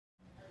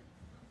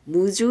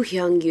Muju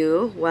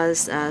Hyanggyo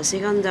was a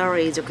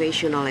secondary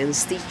educational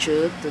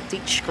institute to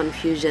teach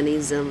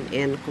Confucianism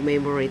and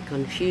commemorate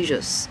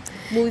Confucius,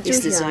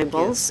 his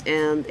disciples,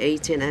 and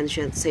 18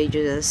 ancient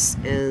sages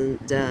in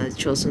the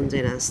Joseon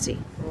Dynasty.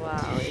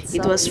 Wow, It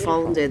so was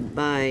beautiful. founded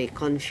by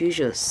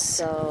Confucius.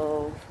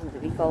 So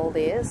we call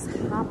this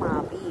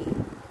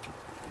hamabi,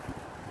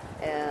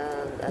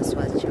 and as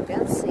what you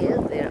can see,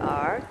 there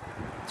are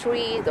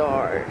 3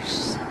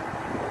 doors.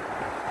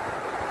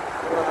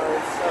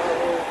 Wow, so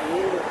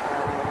beautiful.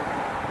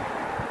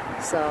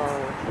 So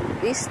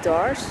these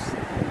doors,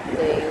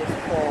 they use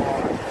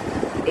for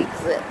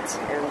exit,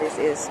 and this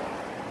is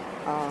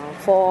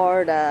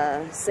for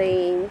the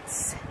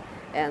saints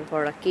and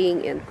for the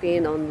king and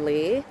queen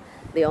only.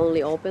 They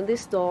only open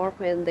this door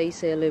when they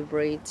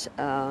celebrate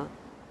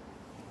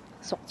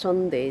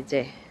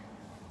Sokcheondaeje.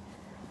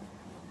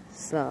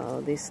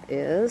 So this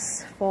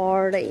is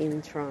for the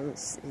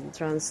entrance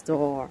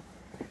door.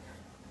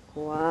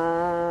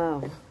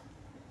 Wow.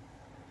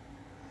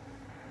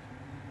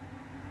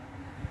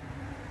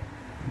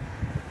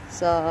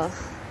 So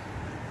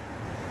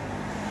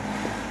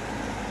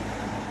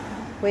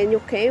when you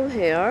came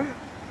here,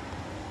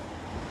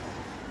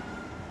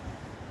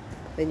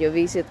 when you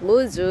visit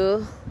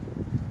Muju,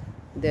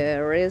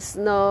 there is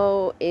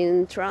no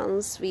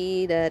entrance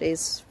fee that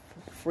is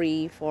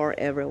free for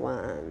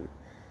everyone.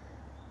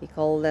 We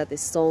call that the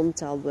stone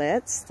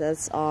tablets.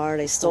 That are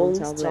the stone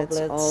tablets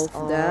of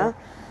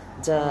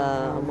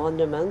the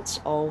monument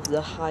of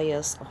the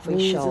highest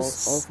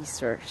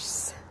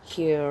officers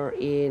here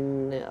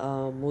in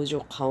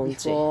Muju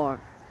County.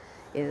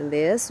 In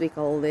this, we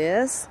call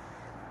this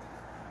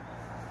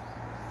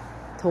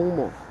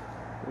Tongmo.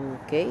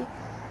 Okay,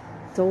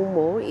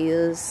 Tongmo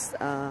is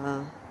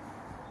a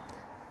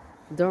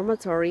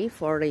dormitory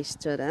for the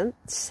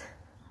students,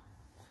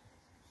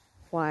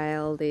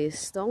 while the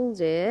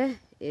Stongje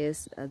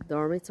is a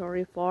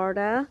dormitory for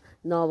the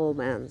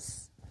noblemen,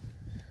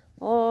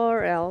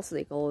 or else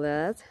they call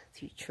that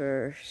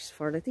teachers,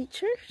 for the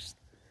teachers.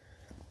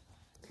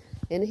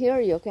 And here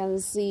you can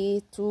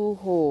see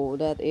dohobu,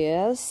 that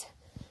is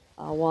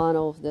one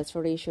of the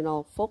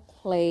traditional folk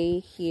play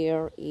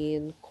here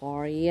in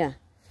Korea.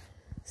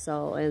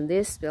 So in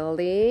this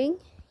building,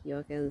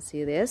 you can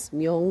see this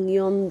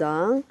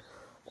seodang,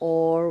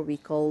 or we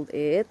called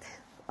it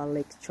a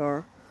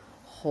lecture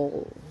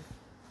hall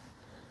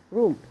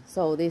room.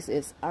 So this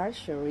is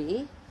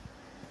archery.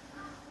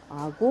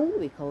 Agung,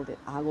 we called it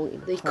Agung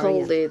in Korean. They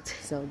called it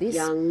so this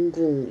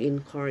Yanggung in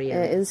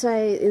Korean.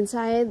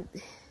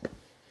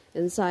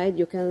 Inside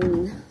you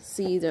can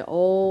see the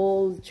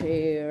old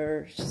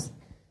chairs.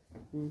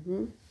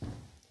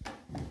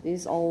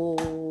 This is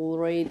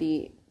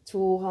already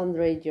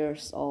 200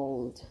 years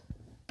old.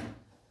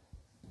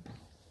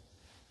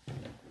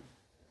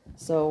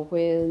 So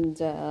when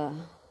the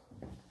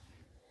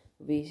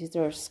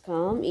visitors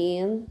come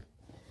in,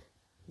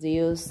 they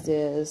use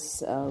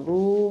this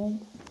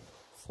room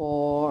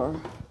to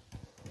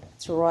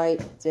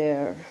write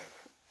their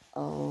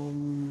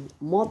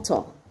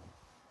motto.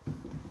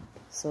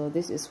 So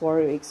this is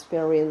where you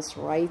experience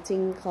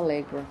writing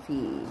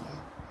calligraphy.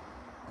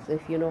 So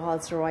if you know how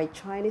to write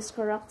Chinese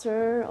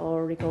character,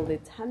 or we call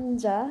it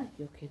hanja,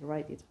 you can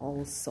write it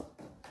also.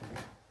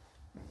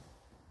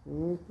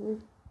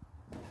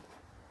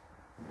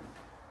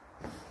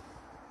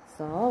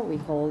 So we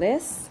call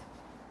this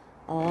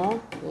a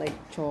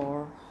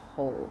lecture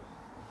hall,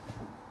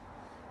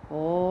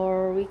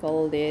 or we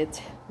called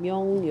it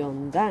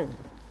명령당.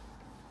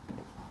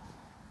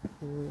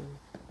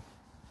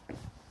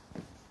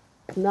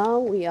 Now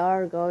we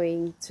are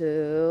going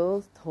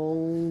to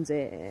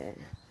Dongje.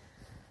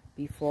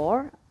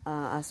 Before,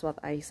 as what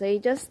I say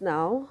just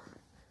now,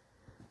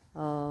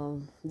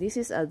 this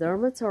is a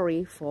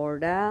dormitory for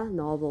the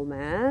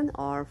nobleman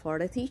or for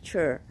the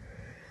teacher.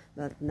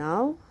 But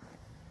now,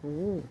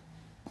 you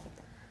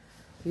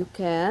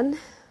can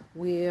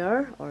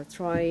wear or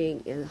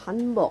trying in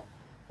hanbok.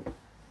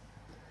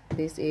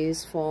 This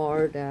is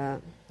for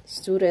the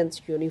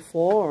student's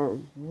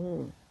uniform.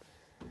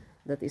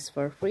 That is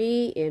for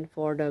free, and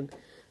for the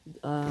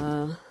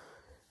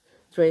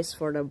dress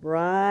for the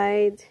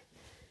bride,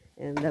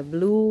 and the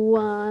blue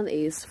one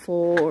is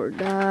for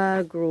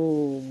the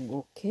groom.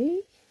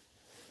 Okay.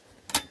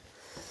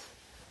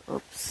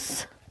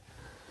 Oops.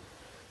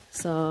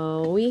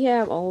 So we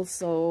have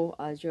also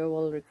a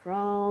jewelry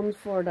crown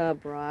for the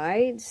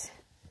brides.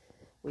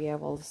 We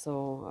have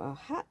also a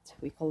hat.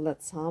 We call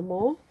that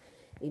samo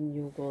in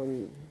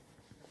Yugon.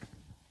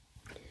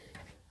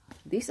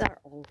 These are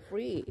all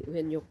free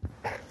when you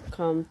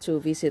come to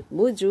visit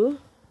Muju.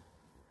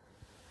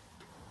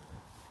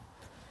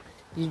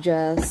 You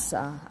just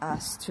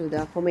ask to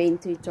the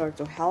commentator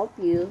to help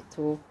you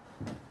to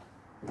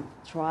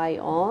try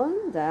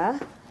on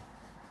the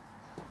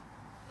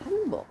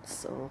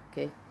hanboks.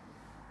 Okay,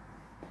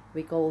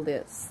 we call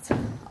this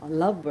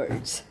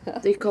lovebirds.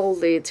 They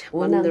called it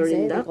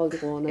wandering duck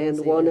and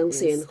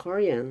wonangse in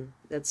Korean.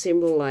 That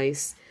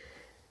symbolize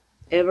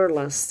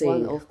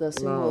everlasting One of the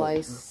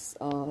symbolize,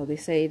 they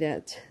say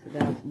that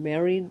the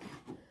married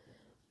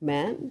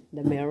man,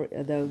 the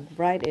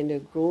bride and the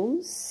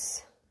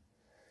grooms.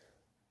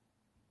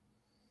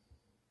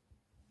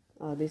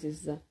 This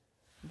is the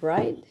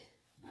bride,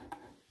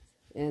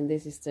 and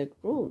this is the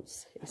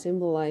grooms. It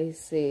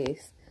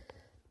symbolizes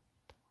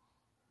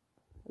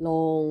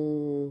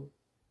long,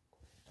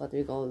 what do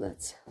we call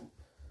that?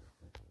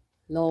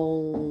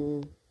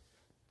 Long,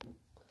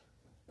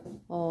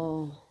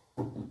 oh,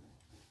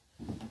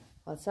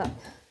 what's that?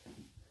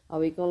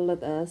 We call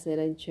it a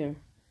sedan chair.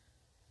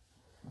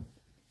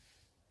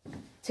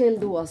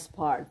 Tilduous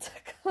part.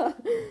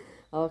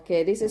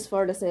 Okay, this is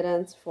for the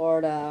sedans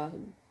for the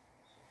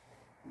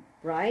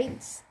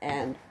brides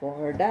and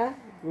for the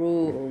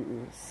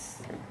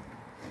grooms.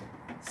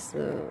 So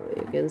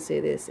you can see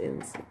this,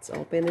 it's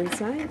open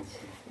inside.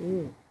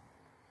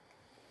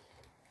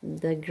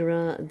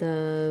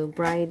 The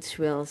brides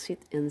will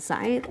sit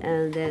inside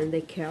and then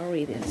they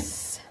carry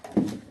this.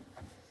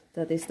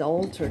 That is the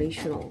old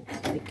traditional.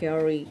 They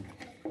carry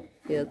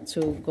it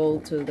to go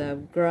to the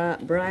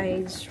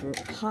bride's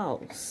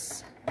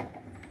house.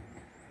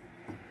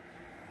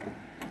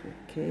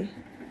 Okay.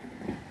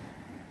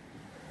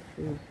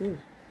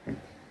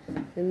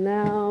 And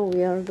now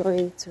we are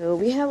going to,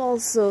 we have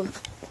also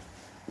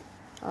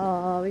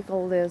we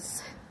call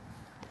this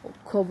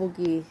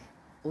kobogi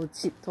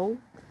ujitong.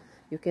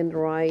 You can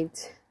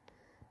write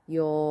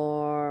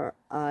your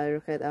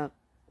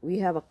we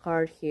have a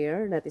card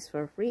here that is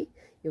for free.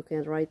 You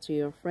can write to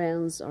your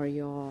friends or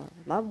your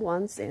loved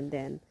ones and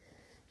then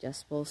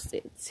just post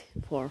it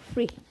for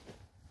free.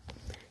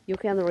 You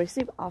can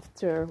receive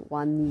after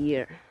 1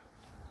 year.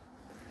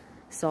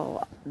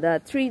 So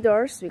the 3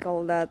 doors, we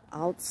call that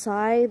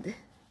outside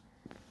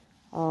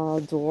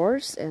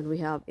doors, and we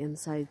have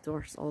inside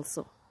doors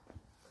also.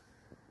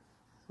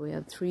 We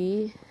have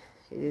 3.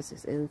 This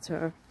is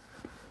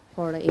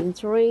for the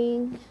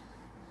entering,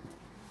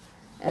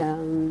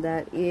 and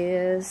that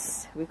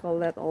is, we call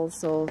that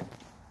also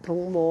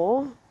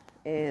Tongmo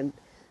and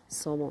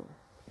Somo.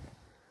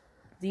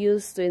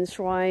 Used to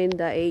enshrine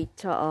the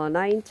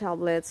 9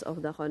 tablets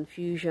of the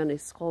Confucian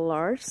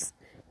scholars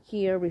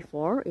here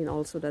before, and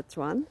also that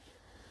one.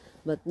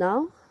 But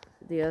now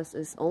this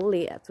is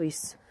only at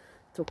least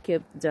to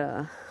keep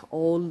the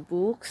old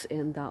books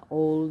and the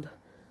old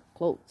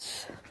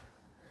clothes.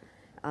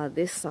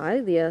 This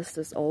side, yes,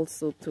 is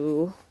also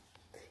to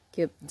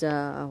keep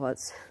the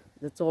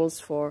tools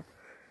for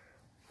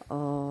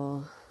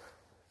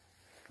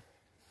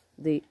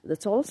the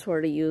tools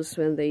for the use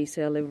when they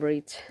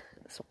celebrate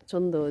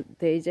Sokchondo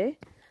Daeje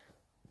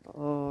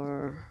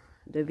or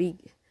the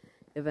big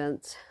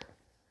event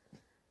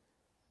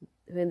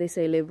when they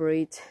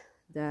celebrate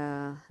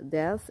the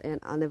death and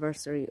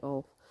anniversary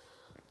of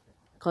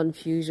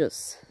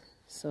Confucius.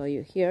 So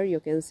here you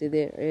can see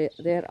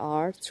there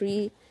are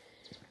 3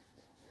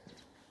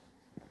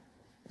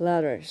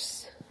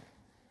 ladders.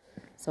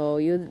 So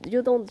you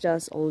don't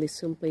just only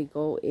simply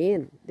go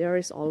in. There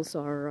is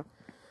also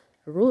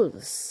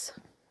rules.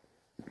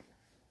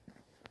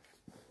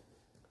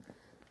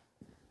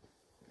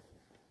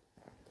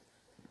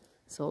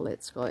 So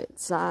let's go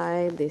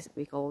inside. This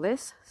we call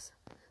this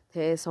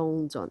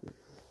대성전.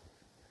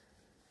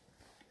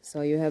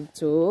 So you have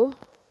to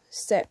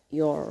step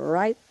your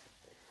right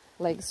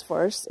legs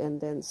first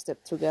and then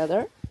step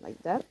together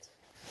like that.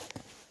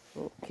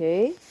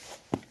 Okay.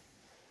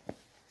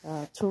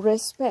 To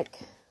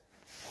respect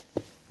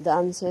the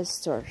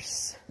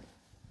ancestors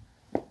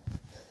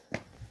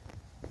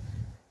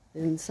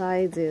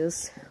inside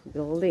this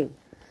building.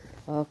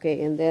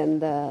 Okay, and then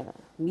the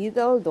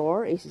middle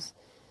door is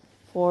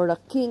for the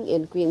king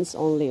and queens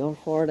only, or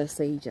for the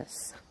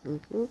sages.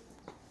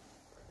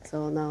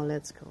 So now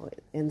let's go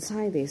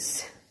inside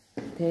this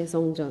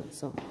대성전.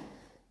 So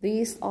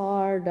these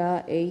are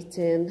the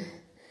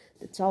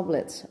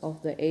tablets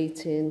of the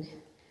 18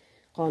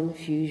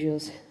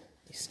 Confucius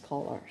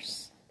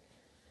scholars.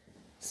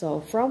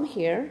 So from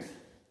here,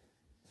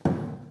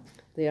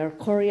 they are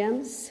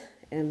Koreans,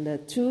 and the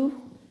 2,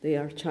 they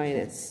are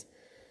Chinese.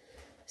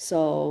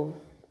 So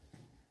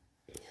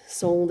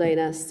Song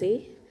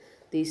Dynasty,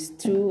 these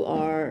 2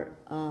 are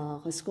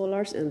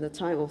scholars in the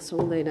time of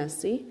Song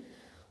Dynasty,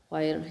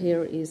 while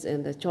here is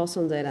in the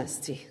Joseon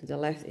Dynasty. The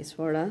left is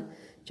for the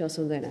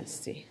Joseon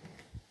Dynasty.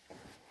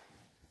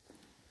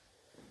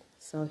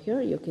 So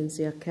here you can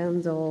see a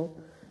candle,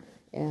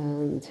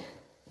 and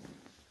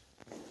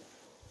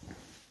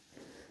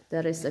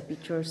there is the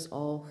pictures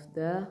of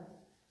the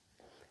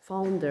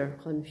founder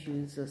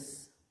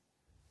Confucius.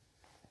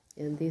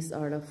 And these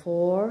are the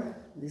 4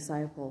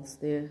 disciples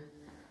there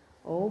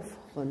of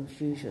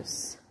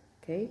Confucius.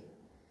 Okay,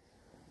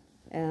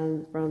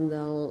 and from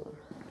the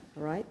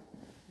right,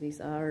 these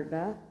are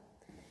the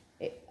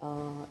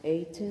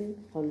 18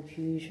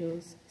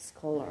 Confucius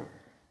scholars.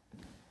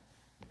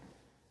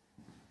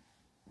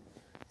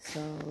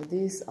 So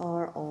these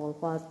are all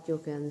what you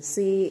can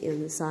see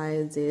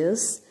inside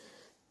this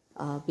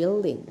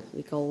building.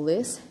 We call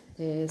this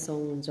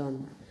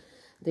대성전.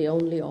 They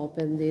only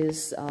open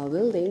this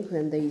building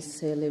when they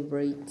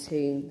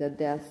celebrating the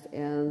death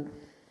and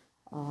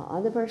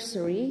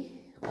anniversary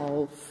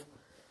of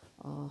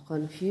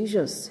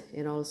Confucius,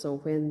 and also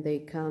when they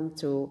come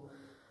to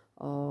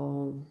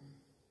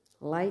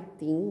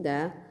lighting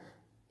the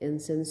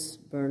incense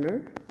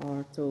burner,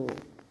 or to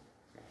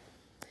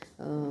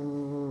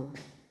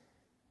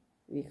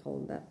we call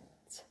that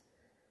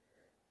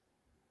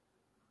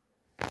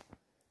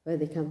when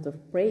they come to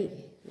pray.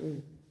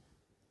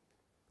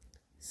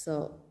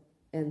 So,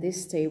 and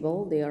this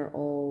table,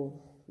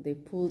 they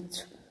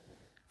put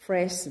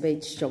fresh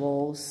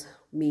vegetables,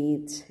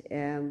 meat,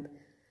 and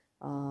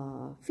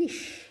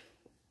fish.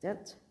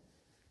 That.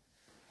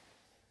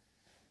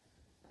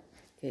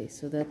 Okay,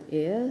 so that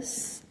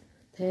is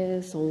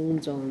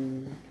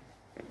대성전.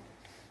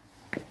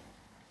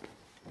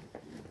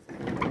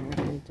 I'm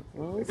going to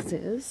close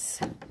this.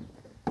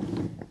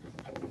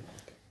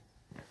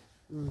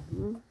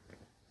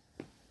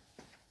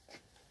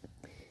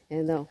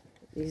 And now,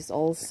 this is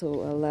also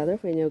a ladder.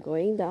 When you're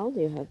going down,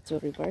 you have to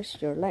reverse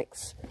your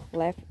legs,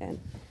 left and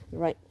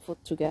right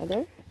foot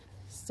together,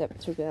 step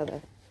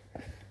together.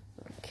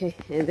 Okay,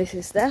 and this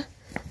is the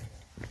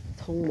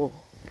동모.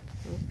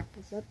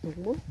 Is that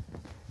동모?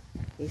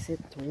 Is it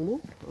동모?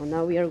 Oh,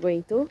 now we are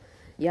going to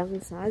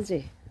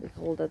Yangsaji. We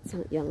call that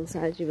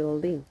Yangsaji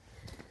building.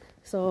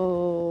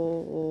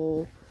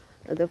 So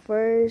the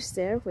first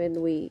there,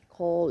 when we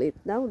call it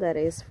now, that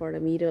is for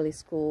the middle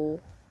school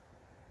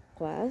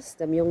class,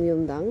 the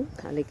Myeongyundang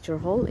lecture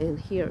hall, and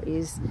here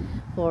is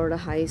for the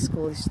high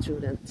school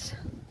students.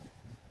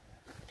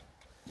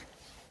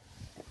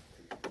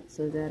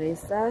 So that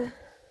is the,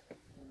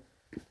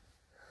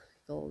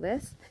 call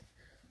this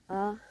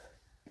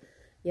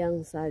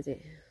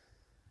Yangsaji.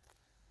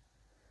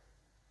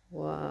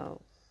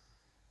 Wow,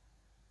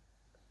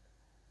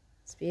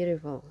 it's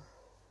beautiful.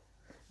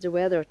 The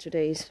weather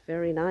today is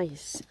very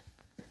nice.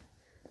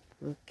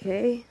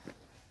 Okay,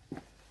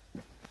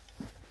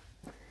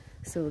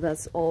 so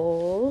that's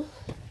all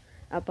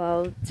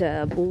about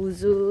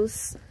Muju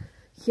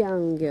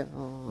Hyanggyo.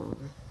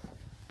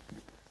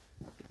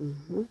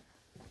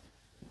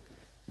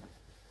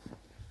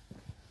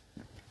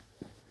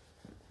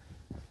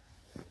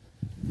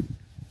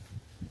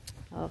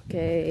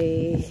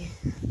 Okay.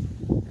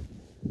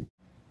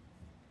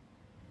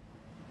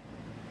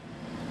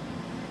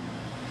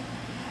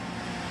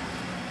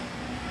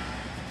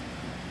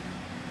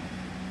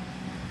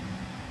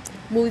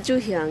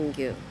 Muju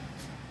Hyanggyo.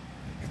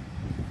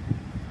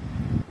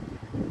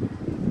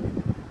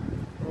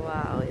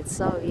 Wow, it's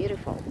so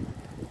beautiful.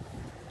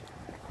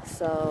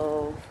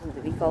 So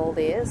we call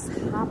this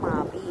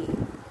hamabi,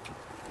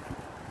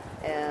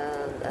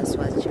 and as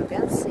what you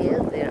can see,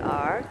 there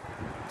are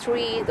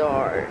 3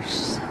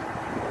 doors.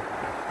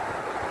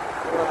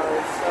 Wow,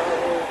 it's so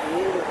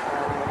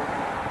beautiful.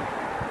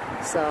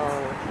 So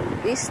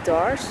these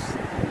doors,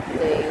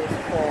 they use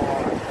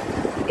for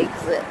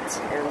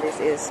exit, and this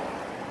is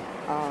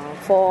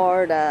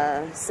for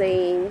the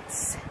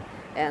saints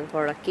and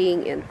for the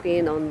king and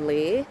queen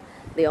only.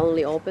 They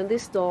only open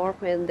this door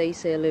when they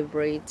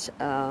celebrate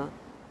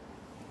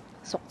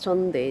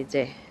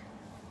Sokcheondaeje.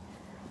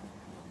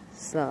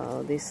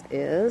 So this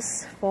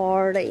is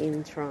for the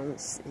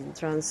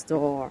entrance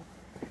door.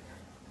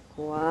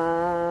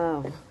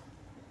 Wow.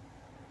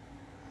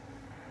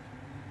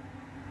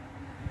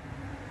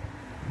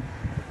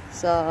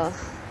 So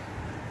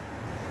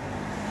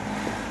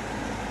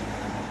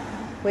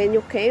when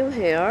you came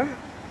here,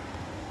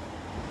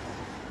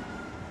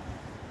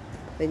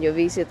 when you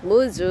visit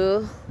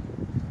Muju,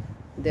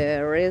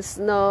 there is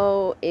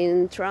no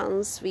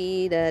entrance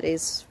fee that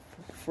is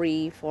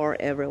free for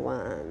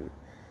everyone.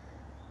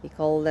 We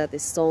call that the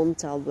stone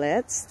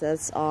tablets.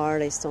 That are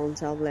the stone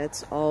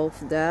tablets of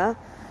the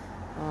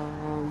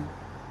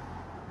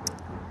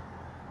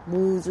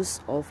Muju's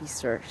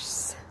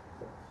officers.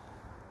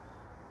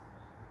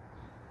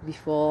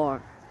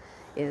 Before,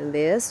 in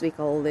this, we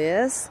call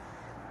this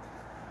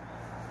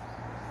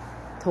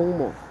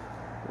동모.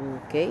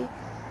 Okay,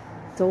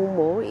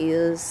 동모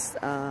is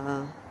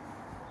a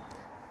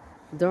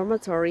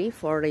dormitory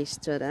for the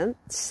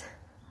students,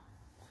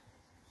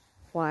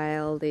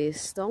 while the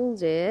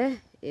Stongje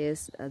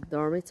is a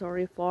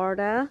dormitory for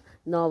the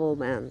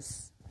noblemen,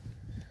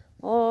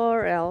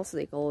 or else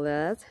they call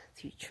that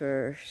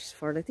teachers,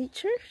 for the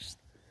teachers.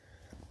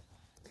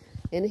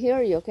 And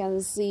here you can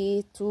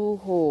see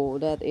dohobu,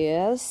 that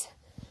is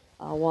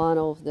one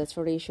of the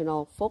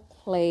traditional folk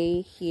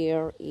play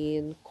here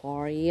in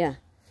Korea.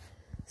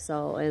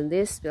 So in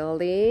this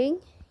building,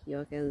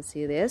 you can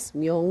see this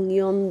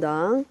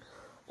Myeongyundang,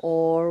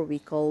 or we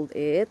called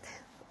it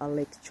a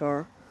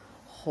lecture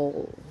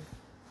hall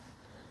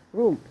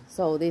room.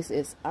 So this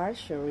is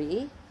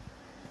archery,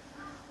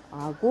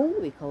 agung,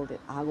 we called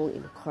it agung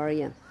in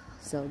Korean.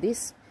 So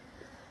this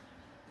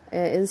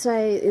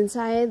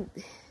inside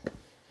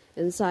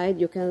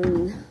you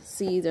can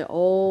see the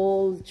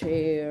old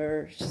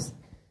chairs.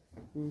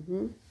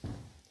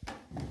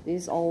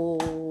 This is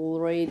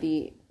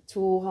already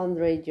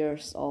 200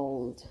 years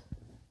old.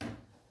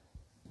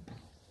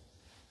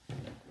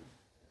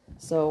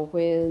 So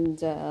when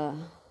the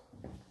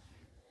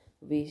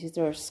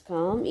visitors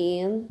come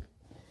in,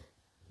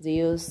 they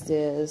use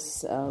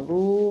this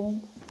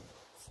room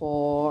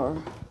to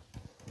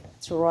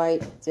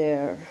write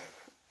their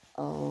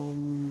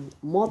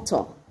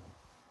motto.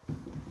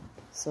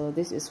 So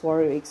this is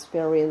where you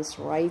experience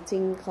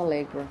writing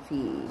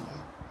calligraphy.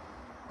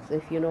 So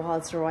if you know how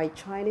to write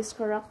Chinese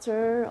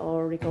character,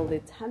 or we call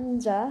it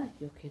hanja,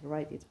 you can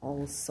write it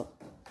also.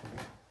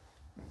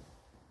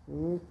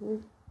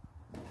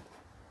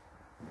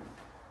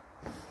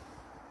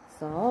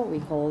 So we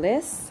call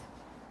this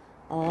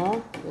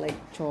a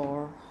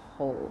lecture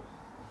hall,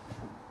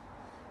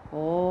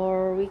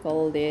 or we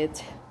called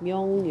it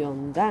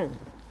명령당.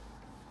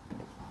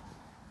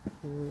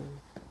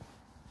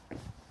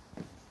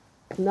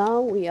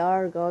 Now we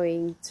are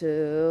going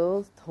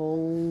to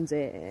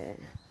Dongjae.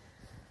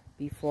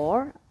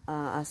 Before,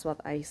 as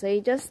what I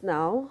say just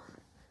now,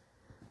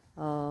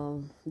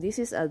 this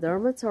is a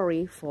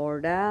dormitory for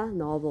the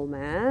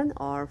nobleman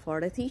or for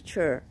the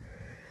teacher.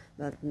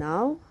 But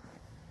now,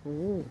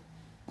 you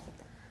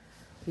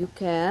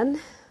can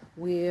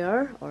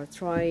wear or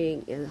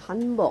trying in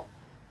hanbok.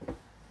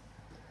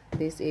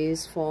 This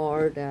is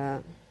for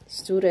the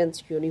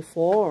student's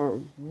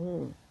uniform.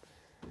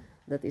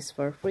 That is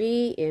for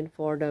free, and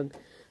for the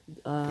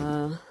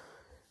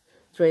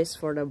dress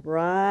for the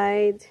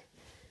bride,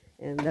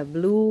 and the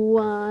blue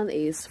one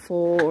is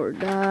for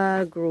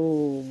the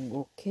groom.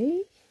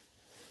 Okay.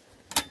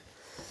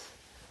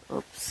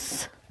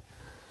 Oops.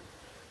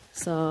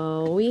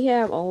 So we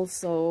have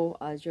also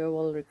a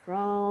jewelry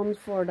crown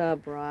for the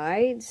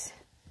brides.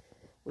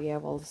 We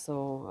have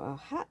also a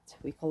hat.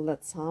 We call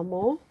that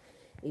samo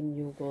in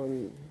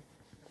Yugon.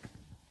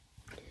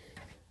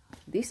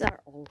 These are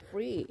all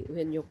free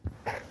when you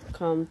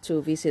come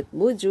to visit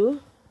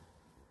Muju.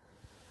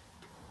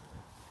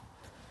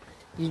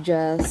 You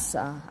just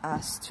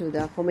ask to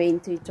the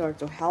commentator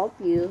to help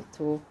you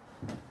to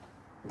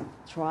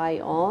try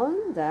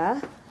on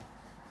the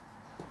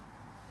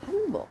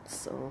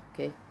hanboks.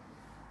 Okay,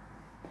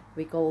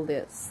 we call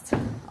this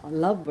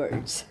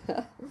lovebirds.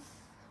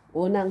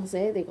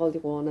 원앙새, they call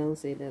it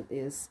원앙새. That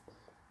is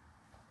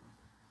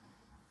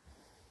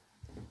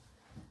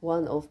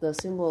one of the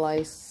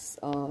symbolize.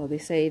 They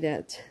say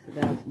that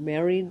the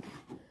married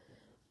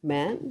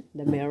man,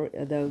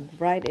 the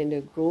bride and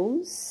the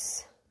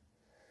grooms.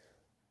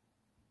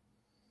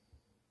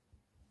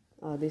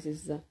 This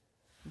is the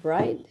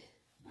bride,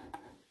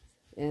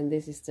 and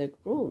this is the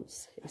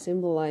grooms. It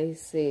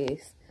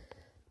symbolizes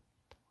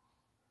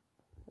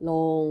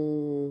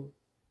long,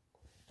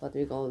 what do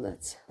we call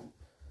that?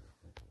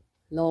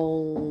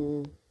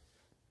 Long,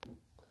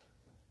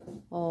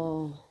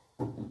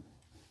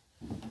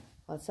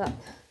 what's that?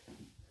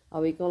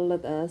 We call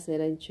it a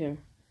sedan chair.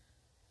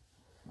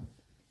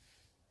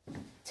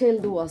 Till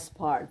was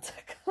part.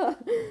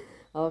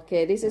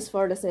 Okay, this is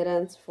for the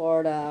sedans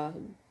for the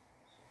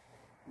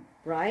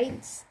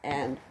brides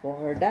and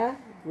for the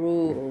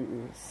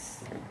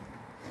grooms.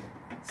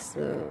 So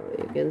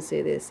you can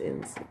see this,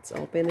 it's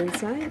open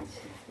inside.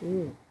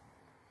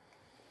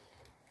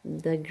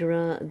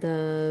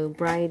 The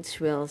brides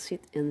will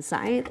sit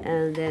inside,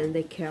 and then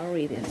they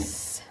carry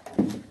this.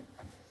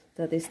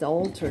 That is the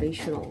old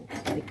traditional.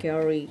 They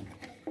carry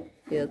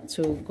it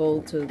to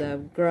go to the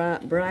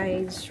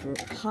bride's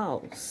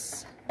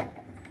house.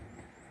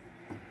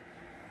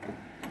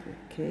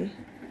 Okay.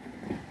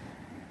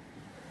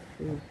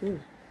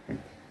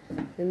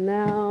 And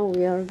now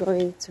we are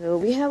going to,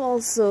 we have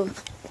also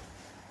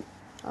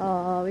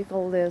we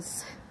call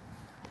this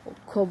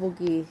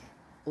kobogi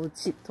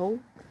uchitong.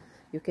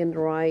 You can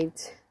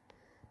write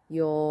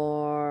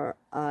your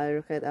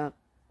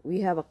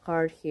we have a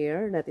card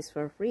here that is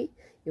for free.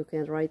 You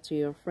can write to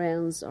your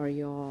friends or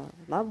your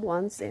loved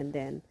ones, and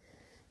then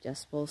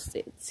just post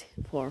it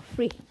for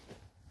free.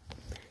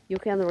 You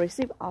can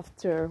receive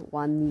after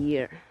 1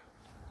 year.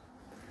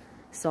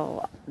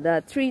 So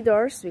the 3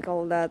 doors, we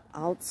call that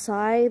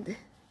outside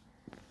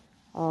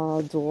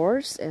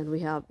doors, and we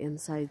have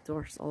inside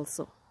doors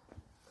also.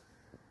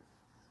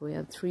 We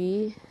have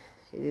 3.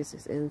 This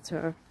is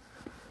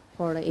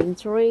for the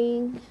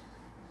entering,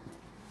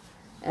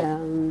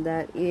 and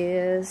that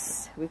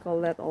is, we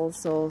call that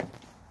also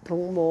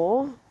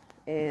Tongmo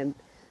and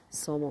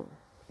Somo.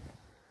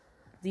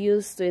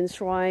 Used to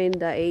enshrine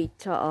the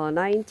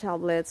 9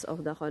 tablets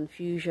of the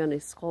Confucian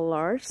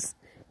scholars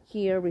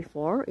here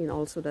before, and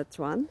also that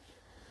one,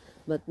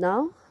 but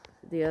now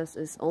this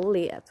is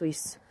only at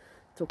least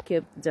to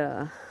keep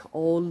the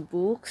old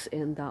books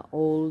and the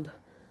old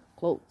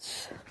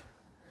clothes.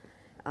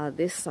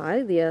 This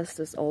side, yes,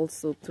 is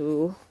also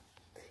to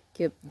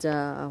keep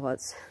the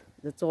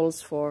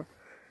tools for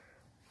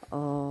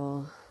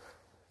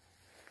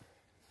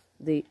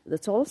the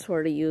tools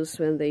for the use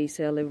when they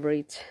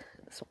celebrate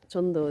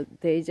Sokchondo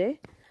Daeje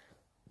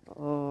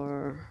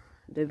or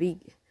the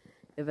big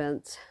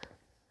event,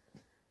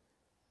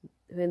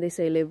 when they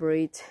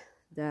celebrate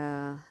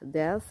the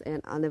death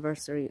and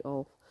anniversary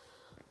of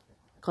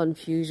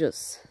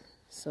Confucius.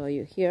 So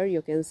here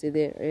you can see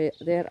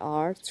there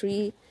are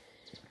 3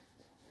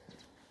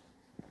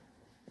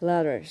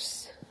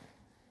 letters.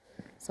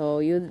 So So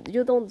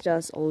you don't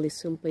just only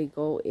simply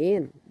go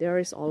in. There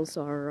is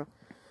also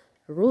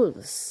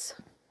rules.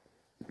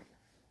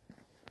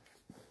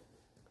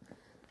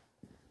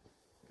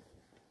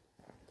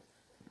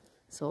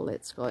 So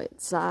let's go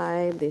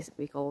inside. This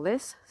we call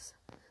this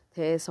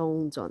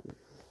대성전.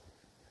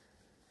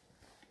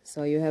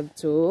 So you have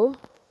to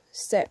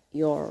step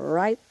your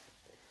right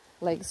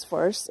legs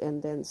first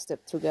and then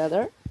step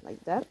together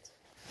like that.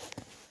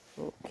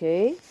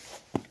 Okay.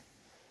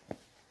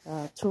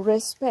 To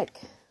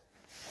respect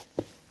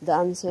the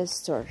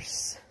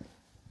ancestors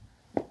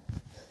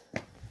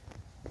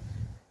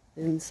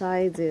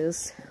inside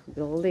this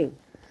building.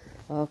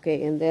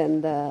 Okay, and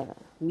then the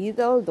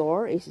middle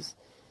door is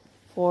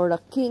for the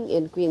king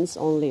and queens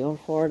only, or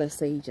for the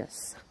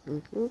sages.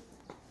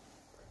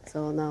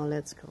 So now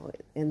let's go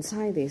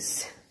inside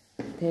this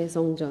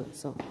대성전.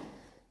 So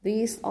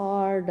these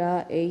are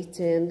the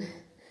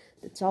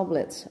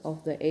tablets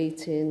of the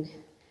 18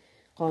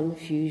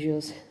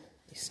 Confucius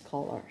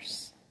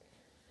scholars.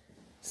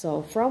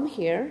 So from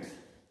here,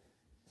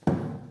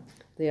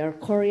 they are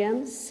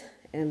Koreans,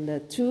 and the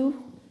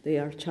two, they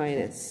are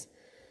Chinese.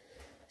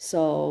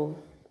 So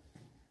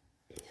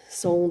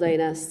Song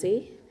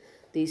Dynasty,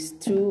 these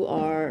two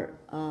are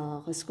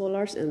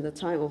scholars in the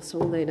time of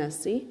Song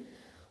Dynasty,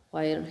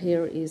 while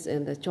here is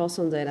in the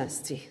Joseon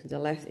Dynasty. The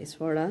left is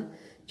for the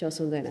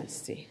Joseon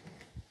Dynasty.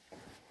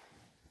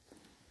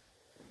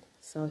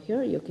 So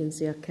here you can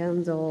see a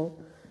candle,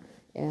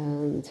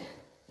 and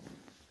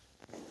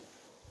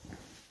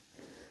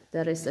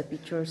that is the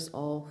pictures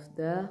of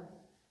the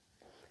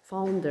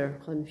founder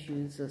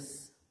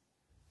Confucius.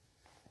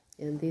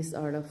 And these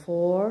are the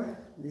 4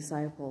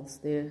 disciples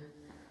there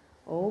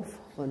of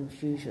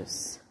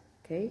Confucius.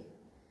 Okay,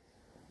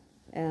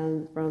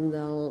 and from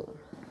the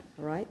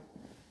right,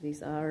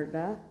 these are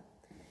the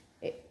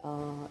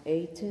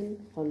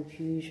 18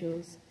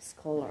 Confucius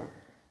scholar.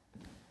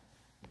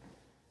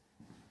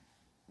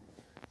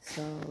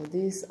 So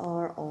these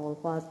are all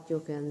what you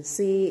can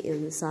see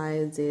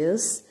inside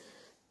this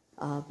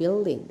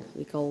building.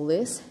 We call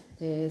this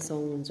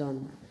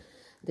대성전.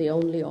 They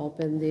only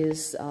open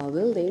this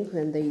building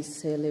when they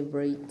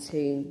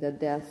celebrating the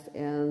death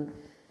and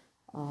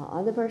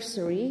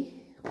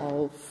anniversary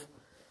of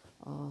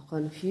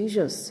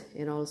Confucius,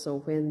 and also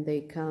when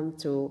they come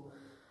to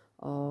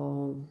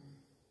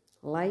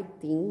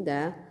lighting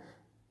the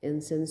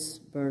incense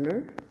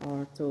burner,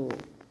 or to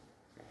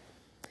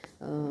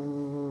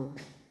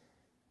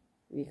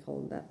we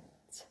call that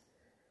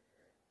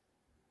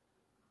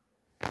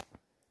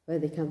when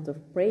they come to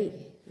pray.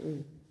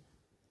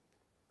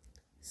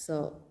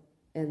 So,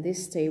 and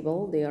this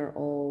table,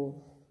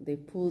 they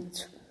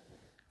put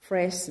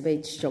fresh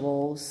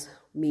vegetables,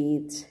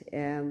 meat,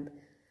 and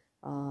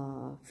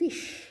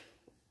fish.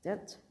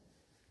 That.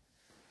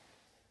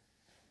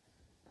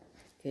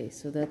 Okay,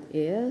 so that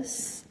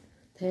is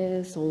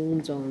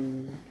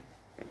대성전.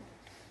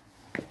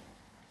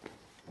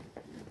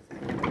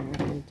 I'm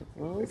going to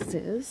close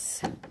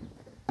this.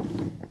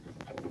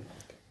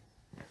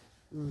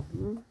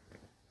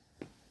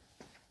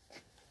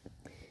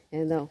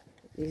 And now,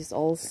 this is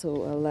also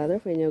a ladder.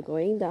 When you're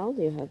going down,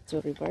 you have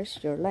to reverse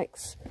your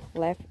legs,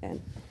 left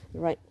and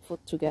right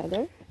foot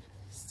together,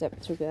 step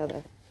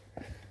together.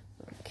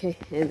 Okay,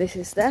 and this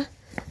is the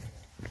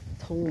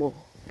동모.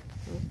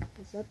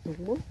 Is that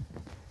동모?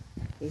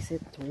 Is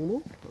it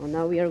동모? Oh,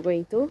 now we are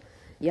going to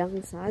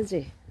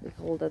Yangsaji. We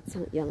call that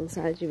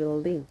Yangsaji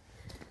building.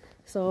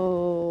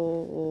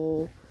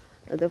 So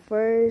the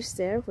first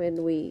there,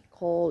 when we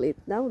call it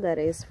now, that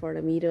is for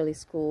the middle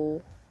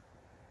school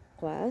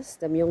class,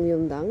 the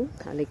Myeongyundang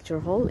lecture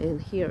hall,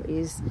 and here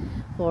is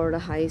for the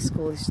high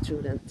school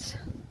students.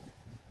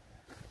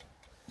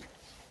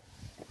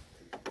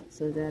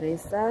 So that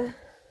is the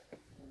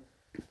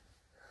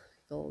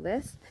call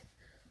this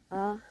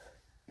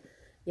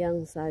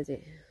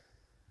Yangsaji.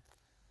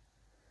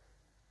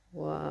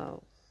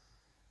 Wow,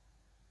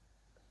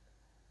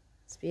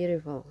 it's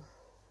beautiful.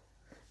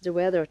 The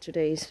weather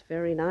today is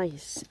very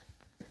nice.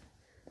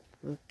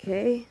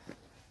 Okay,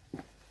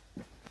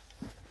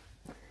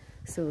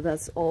 so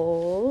that's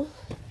all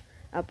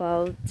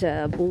about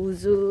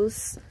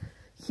Muju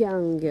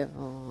Hyanggyo.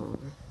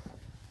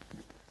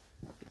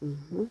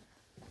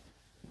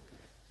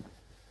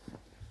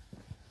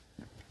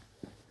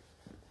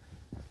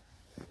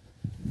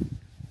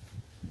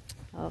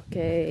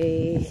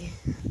 Okay.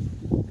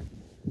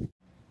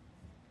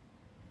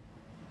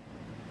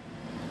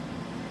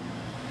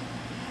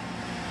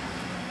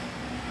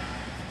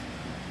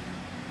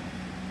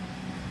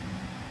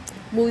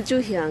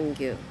 Muju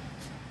Hyanggyo.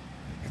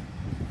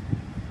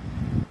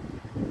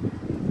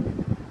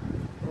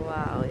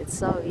 Wow, it's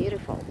so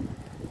beautiful.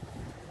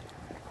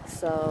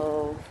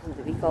 So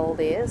we call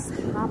this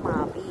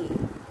hamabi,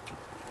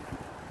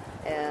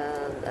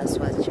 and as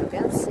what you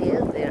can see,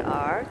 there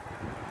are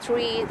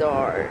 3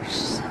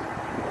 doors.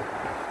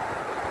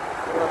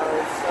 Wow,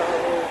 it's so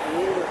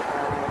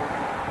beautiful.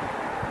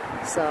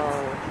 So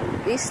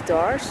these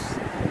doors,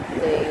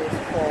 they use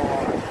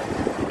for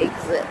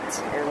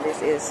exit, and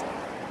this is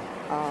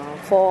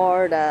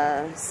for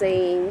the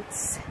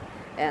saints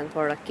and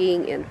for the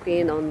king and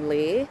queen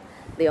only.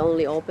 They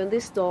only open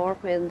this door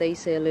when they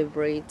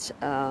celebrate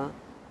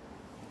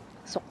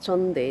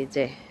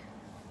Sokcheondaeje.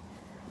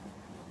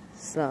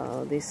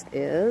 So this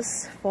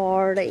is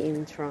for the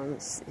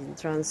entrance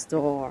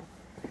door.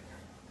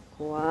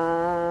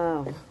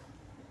 Wow.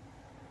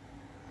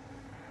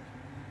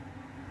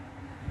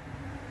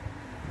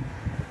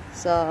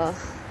 So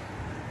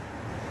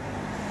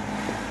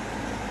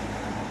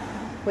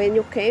when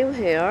you came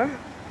here,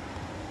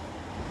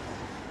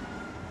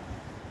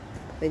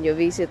 when you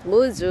visit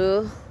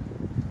Muju,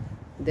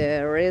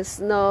 there is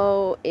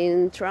no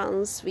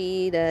entrance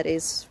fee that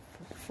is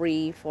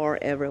free for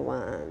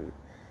everyone.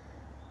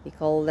 We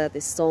call that the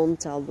stone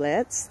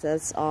tablets.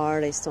 That are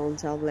the stone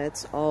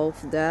tablets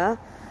of the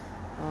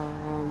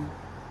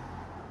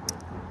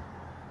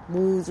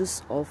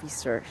Muju's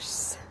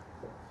officers.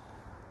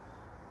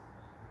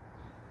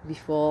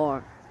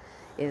 Before,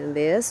 in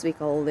this, we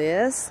call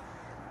this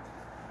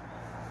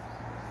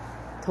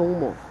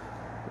Tongmo.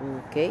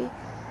 Okay,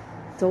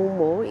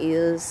 Tongmo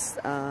is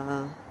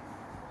a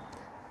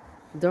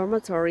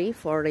dormitory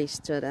for the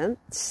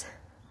students,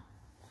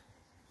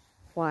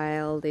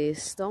 while the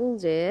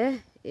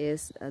Stongje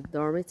is a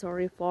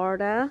dormitory for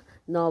the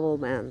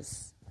noblemen,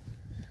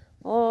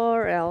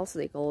 or else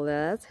they call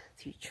that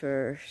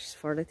teachers,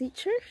 for the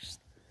teachers.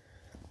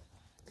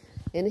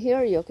 And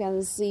here you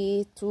can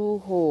see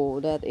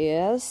dohobu, that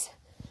is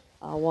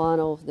one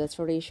of the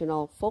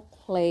traditional folk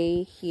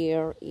play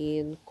here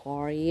in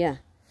Korea.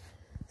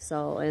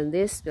 So in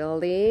this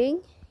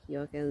building,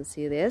 you can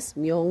see this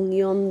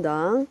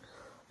seodang,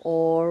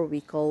 or we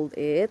called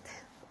it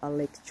a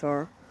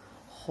lecture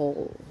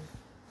hall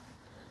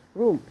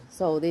room.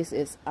 So this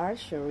is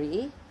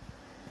archery,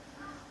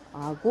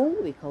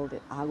 agong, we called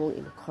it agong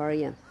in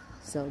Korean.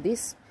 So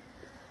this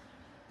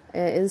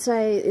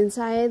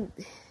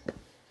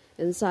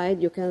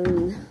inside you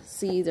can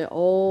see the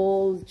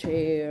old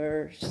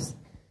chairs.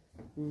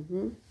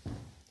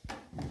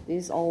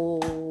 This is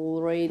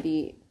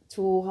already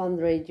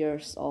 200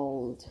 years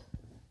old.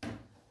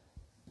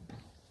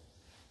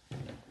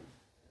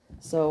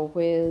 So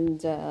when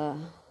the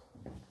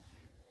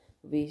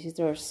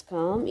visitors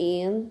come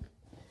in,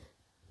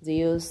 they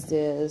use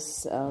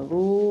this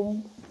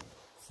room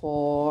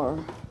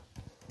to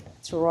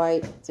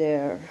write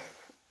their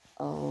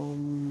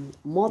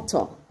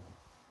motto.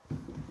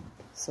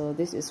 So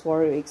this is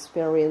where you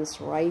experience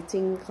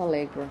writing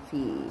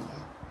calligraphy.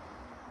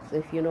 So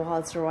if you know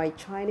how to write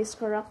Chinese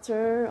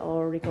character,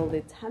 or we call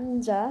it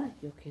hanja,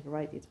 you can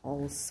write it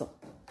also.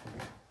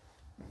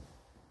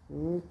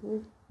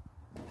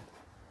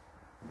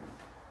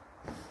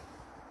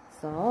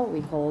 So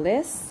we call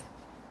this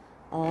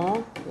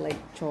a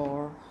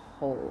lecture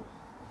hall,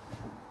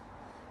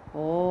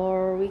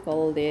 or we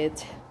called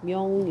it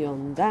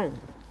myeongyang.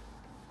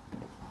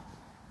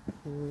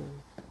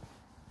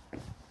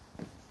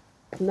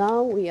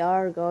 Now we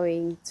are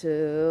going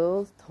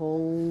to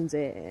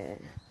Dongje.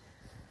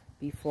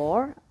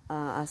 Before,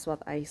 as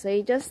what I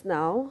say just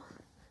now,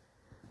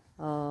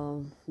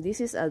 this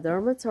is a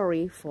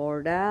dormitory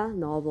for the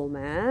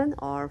nobleman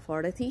or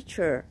for the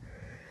teacher.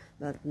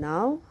 But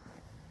now,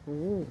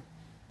 you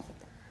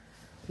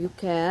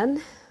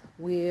can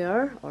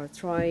wear or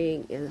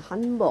trying in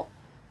hanbok.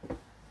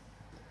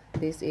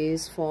 This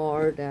is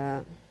for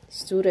the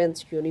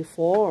student's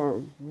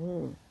uniform.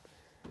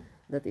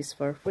 That is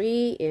for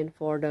free, and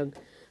for the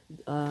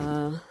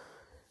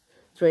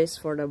dress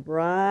for the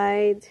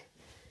bride,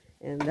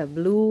 and the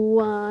blue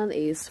one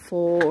is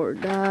for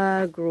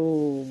the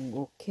groom.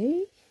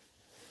 Okay.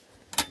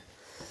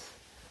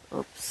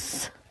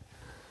 Oops.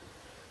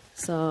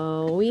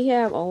 So we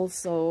have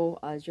also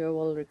a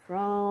jewelry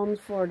crown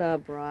for the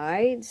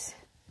brides.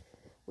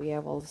 We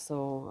have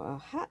also a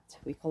hat.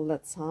 We call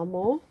that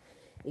samo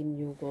in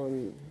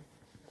Yugon.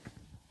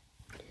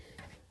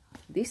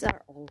 These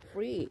are all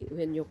free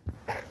when you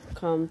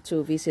come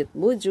to visit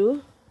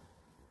Muju.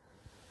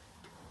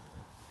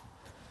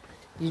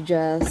 You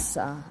just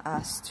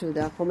ask to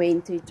the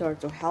commentator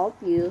to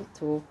help you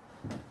to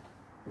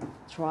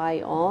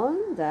try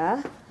on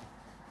the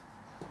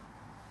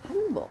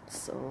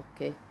hanboks.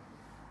 Okay,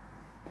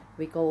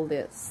 we call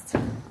this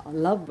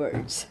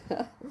lovebirds.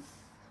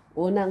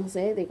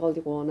 Wonangse, they call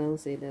it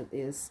wonangse. That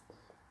is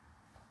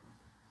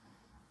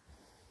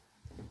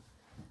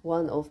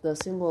one of the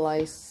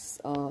symbolize.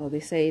 They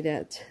say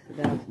that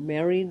the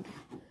married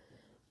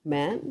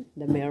man,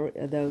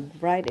 the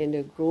bride and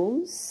the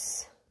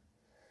grooms.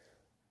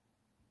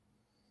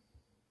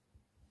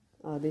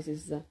 This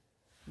is the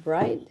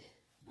bride,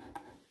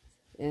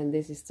 and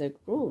this is the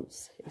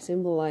grooms. It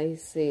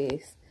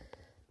symbolizes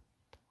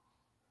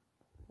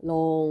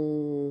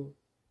long,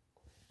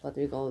 what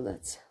do we call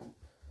that?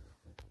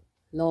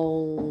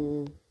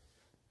 Long,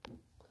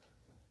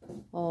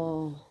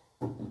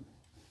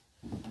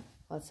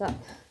 what's that?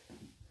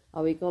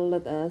 We call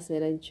it a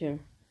sedan chair.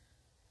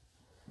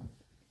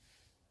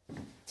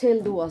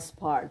 Till was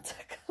part.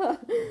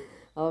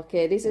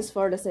 Okay, this is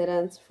for the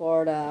sedans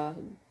for the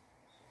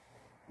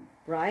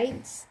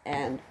brides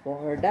and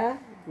for the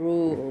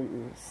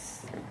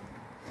grooms.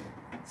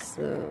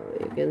 So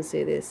you can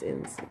see this,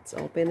 it's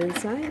open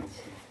inside.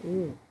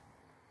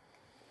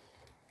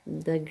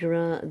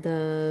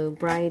 The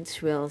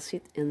brides will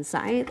sit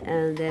inside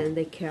and then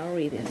they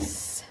carry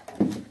this.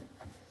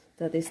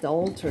 That is the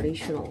old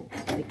traditional.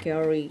 They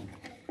carry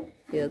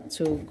it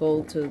to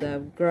go to the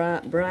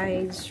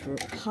bride's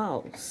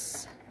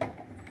house.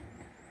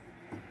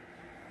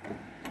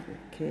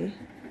 Okay.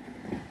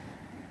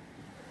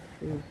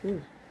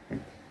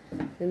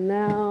 And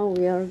now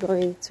we are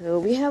going to,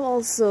 we have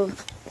also,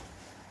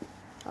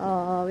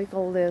 we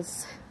call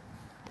this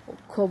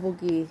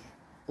kobogi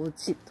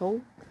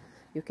ujitong.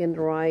 You can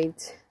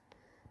write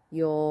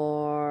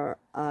your,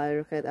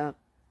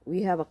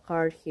 we have a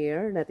card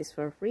here that is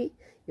for free.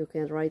 You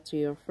can write to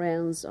your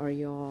friends or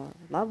your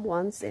loved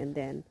ones and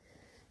then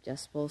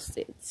just post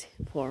it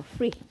for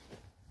free.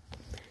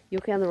 You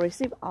can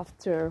receive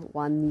after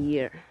 1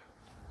 year.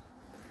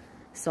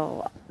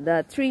 So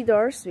the 3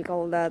 doors, we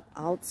call that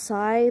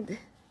outside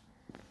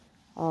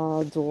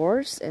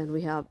doors, and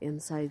we have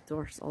inside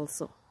doors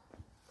also.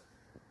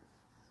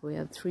 We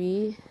have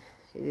 3.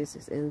 This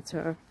is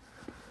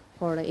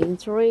for the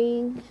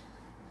entering,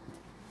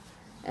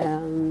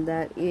 and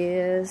that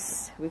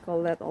is, we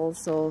call that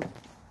also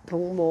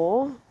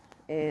tongmo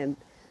and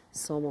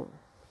somo.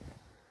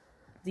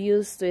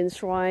 Used to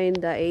enshrine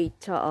the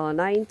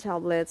 9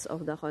 tablets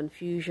of the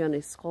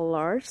Confucian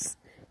scholars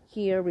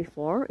here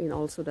before, in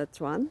also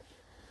that one,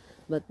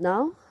 but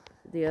now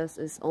this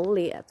is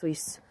only a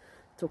twist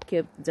to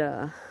keep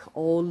the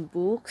old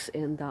books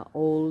and the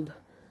old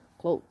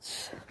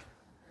clothes.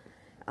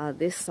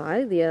 This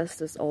side,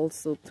 yes, is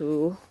also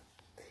to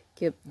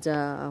keep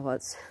the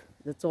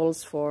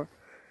tools for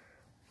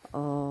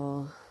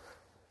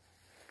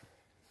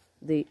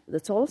the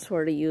tools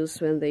for the use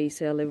when they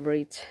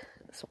celebrate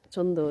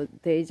Sokchondo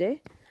Daeje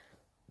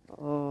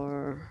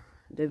or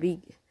the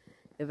big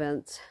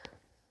event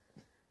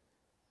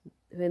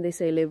when they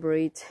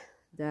celebrate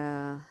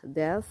the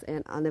death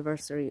and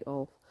anniversary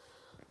of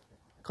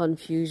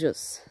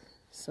Confucius.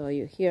 So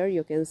here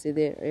you can see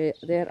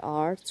there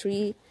are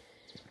 3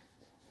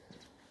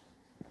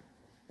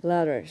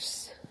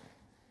 ladders.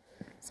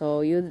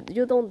 So you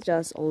don't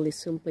just only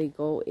simply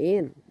go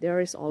in. There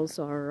is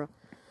also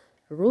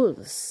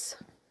rules.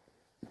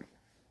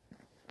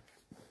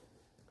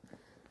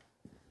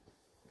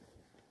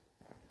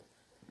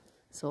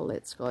 So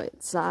let's go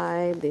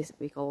inside. This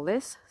we call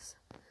this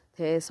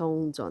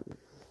대성전.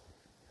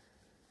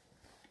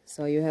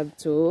 So you have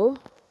to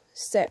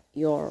step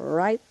your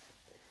right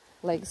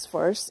legs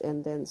first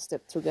and then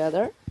step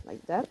together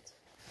like that.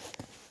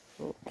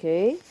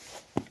 Okay.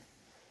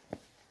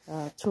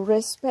 To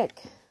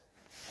respect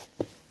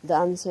the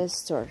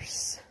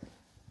ancestors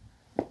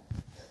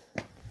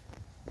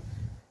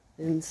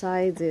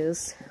inside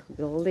this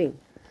building.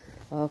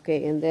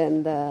 Okay, and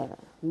then the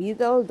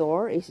middle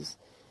door is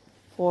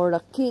for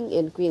the king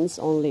and queens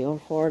only, or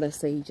for the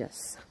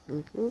sages.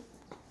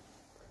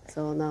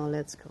 So now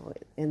let's go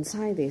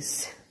inside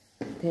this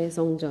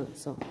대성전.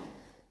 So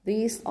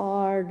these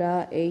are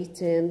the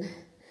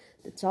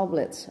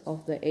tablets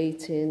of the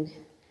 18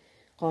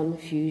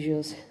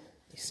 Confucius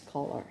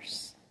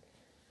scholars.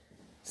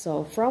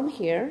 So from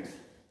here,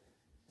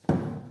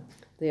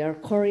 they are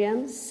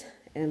Koreans,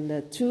 and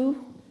the 2,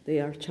 they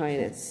are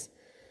Chinese.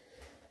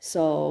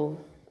 So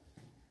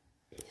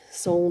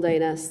Song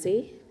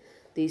Dynasty,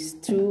 these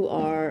 2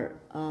 are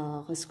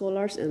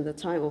scholars in the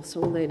time of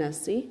Song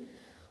Dynasty,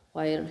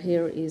 while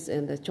here is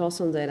in the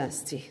Joseon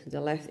Dynasty.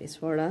 The left is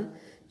for the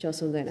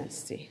Joseon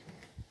Dynasty.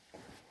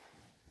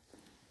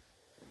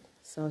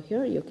 So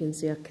here you can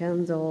see a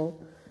candle,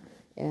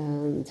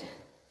 and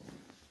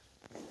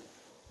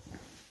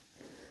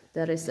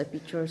that is the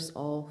pictures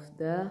of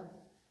the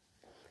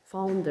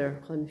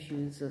founder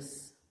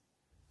Confucius.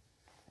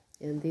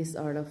 And these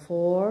are the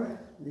 4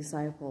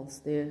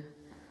 disciples there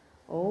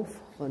of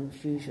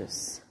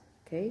Confucius.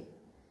 Okay,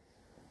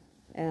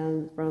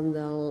 and from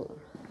the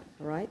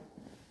right,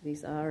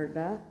 these are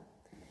the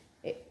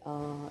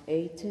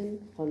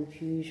 18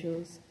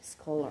 Confucius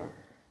scholar.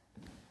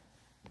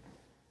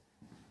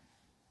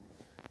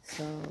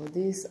 So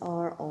these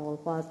are all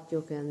what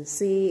you can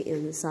see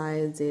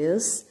inside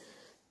this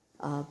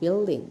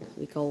building.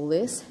 We call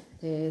this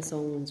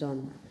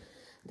대성전.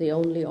 They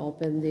only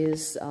open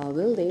this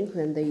building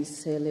when they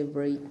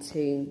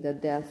celebrating the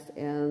death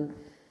and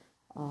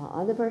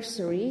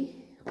anniversary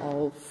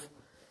of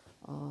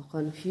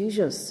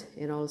Confucius,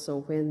 and also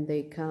when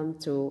they come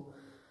to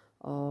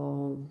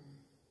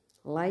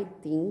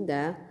lighting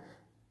the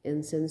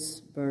incense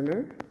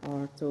burner,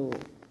 or to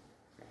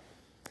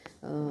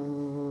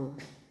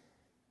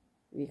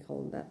we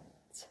call that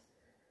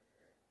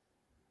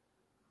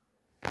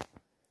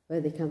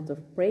when they come to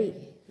pray.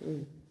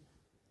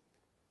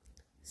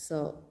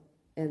 So,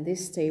 and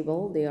this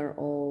table,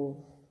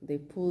 they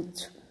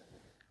put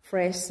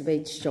fresh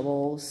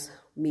vegetables,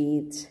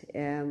 meat,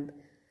 and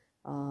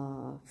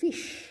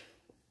fish.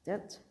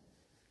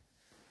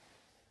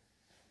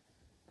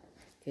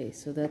 Okay,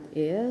 so that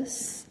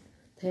is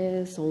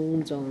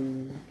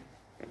대성전.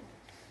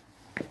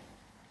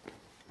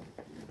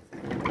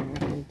 I'm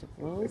going to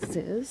close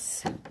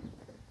this.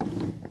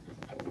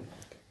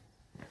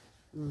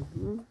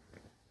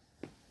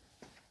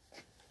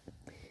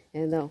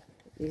 And now,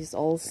 this is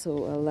also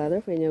a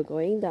ladder. When you're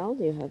going down,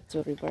 you have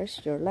to reverse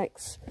your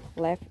legs,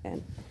 left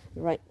and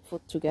right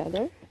foot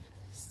together,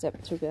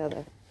 step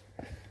together.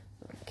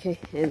 Okay,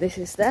 and this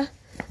is the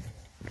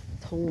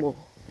동모.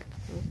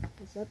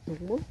 Is that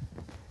동모?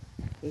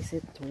 Is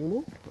it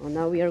동모? Oh,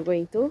 now we are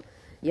going to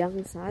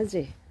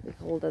Yangsaji. We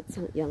call that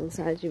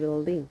Yangsaji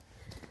building.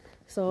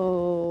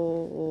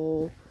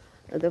 So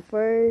the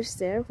first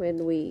there,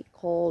 when we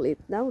call it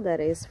now, that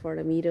is for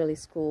the middle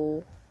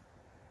school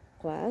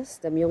class,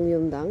 the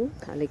Myeongyundang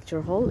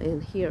lecture hall,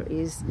 and here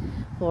is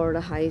for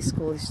the high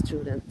school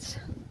students.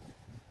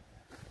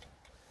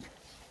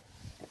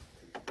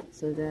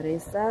 So that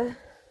is the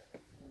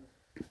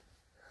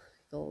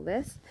call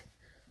this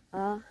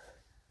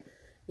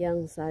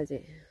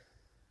Yangsaji.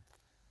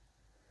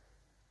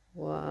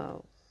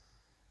 Wow,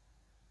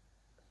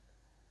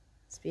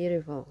 it's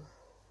beautiful.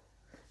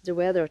 The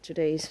weather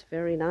today is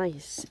very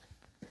nice.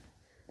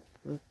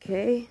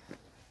 Okay,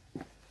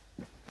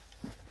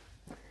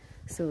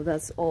 so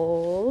that's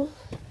all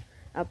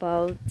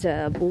about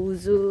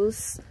Muju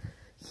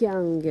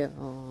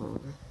Hyanggyo.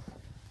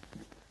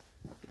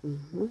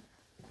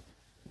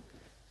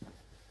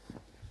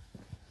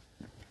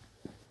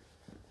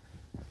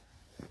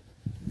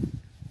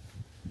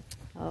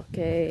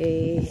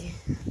 Okay.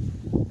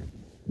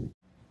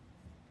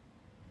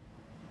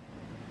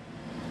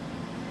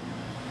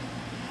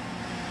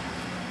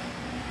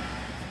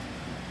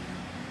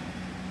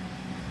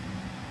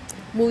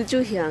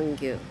 Muju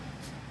Hyanggyo.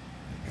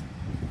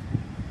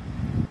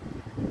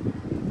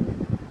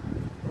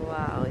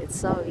 Wow, it's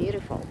so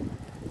beautiful.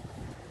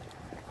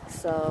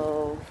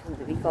 So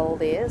we call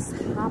this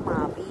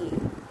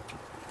hamabi,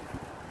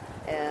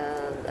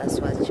 and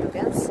as what you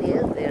can see,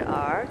 there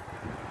are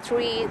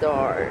 3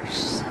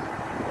 doors.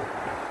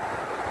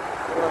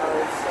 Wow,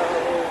 it's so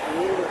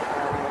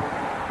beautiful.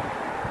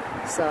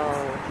 So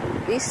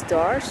these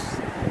doors,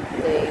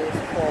 they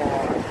use for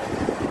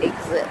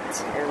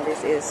exit, and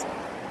this is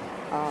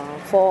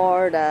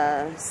for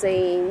the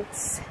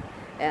saints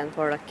and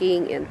for the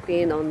king and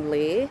queen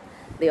only.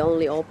 They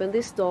only open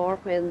this door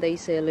when they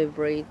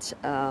celebrate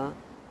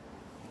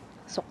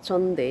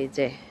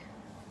Sokcheondaeje.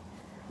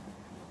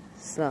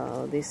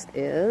 So this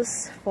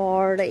is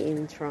for the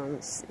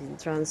entrance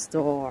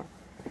door.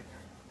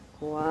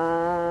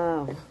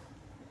 Wow.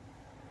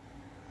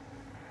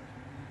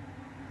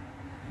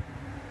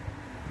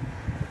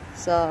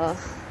 So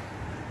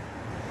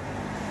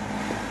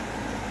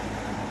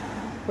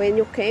when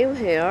you came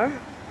here,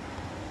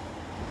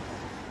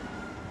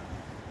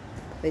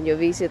 when you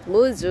visit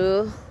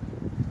Muju,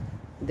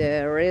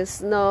 there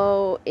is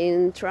no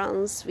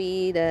entrance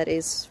fee. That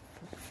is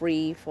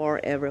free for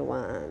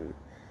everyone.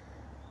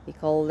 We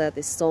call that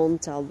the stone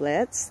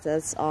tablets.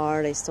 That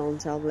are the stone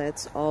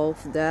tablets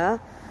of the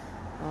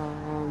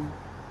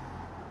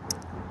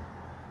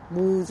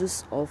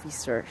Muju's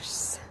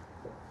officers.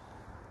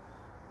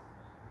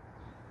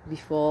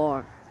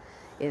 Before,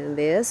 in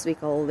this, we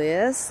call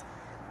this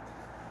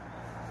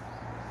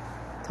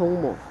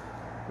동모.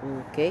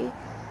 Okay,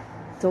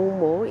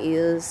 동모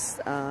is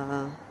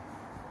a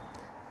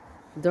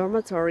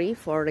dormitory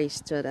for the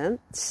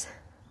students,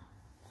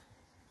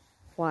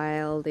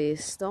 while the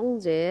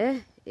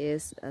Stongje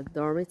is a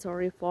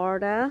dormitory for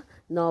the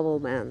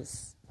noblemen,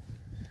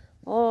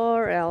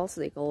 or else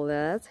they call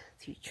that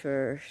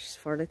teachers,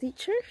 for the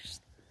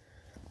teachers.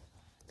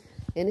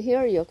 And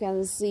here you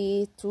can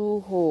see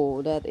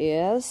dohobu, that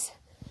is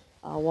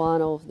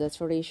one of the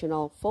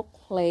traditional folk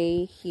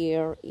play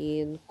here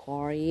in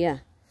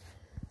Korea.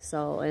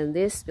 So in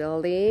this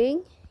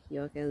building,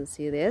 you can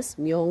see this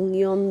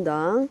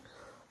Myeongyundang,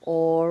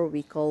 or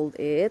we called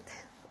it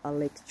a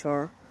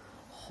lecture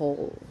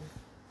hall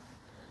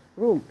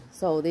room.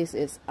 So this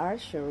is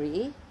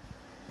archery,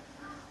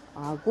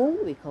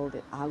 agung. We called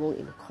it agung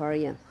in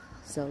Korean.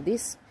 So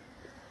this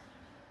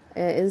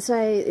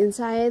inside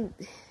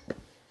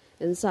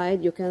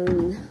you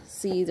can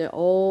see the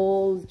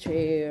old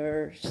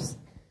chairs.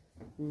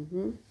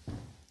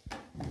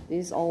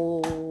 This is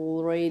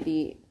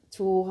already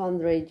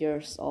 200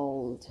 years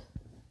old.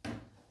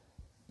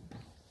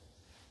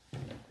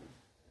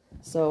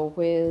 So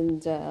when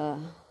the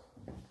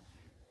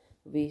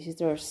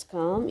visitors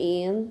come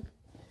in,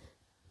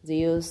 they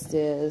use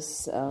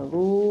this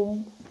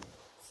room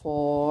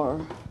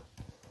to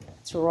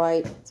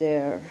write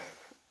their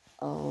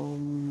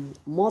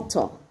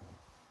motto.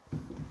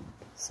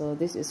 So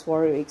this is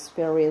where you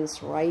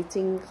experience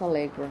writing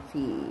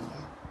calligraphy.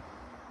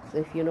 So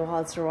if you know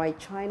how to write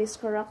Chinese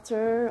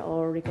character,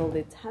 or we call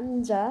it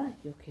hanja,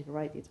 you can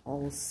write it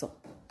also.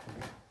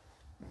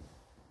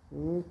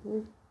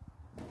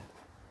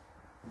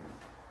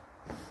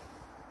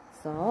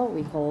 So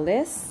we call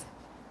this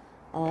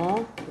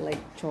a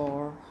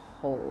lecture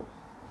hall,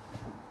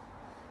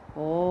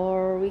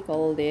 or we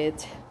called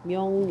it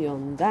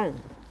Myeongyundang.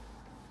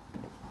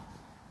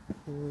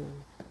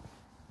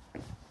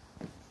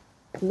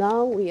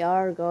 Now we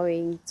are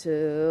going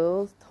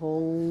to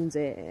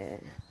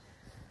Dongjae.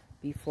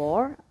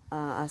 Before,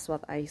 as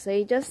what I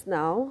say just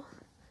now,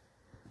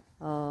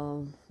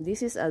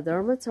 this is a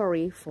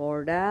dormitory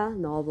for the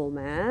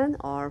nobleman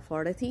or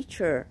for the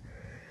teacher.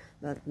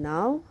 But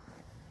now,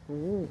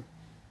 you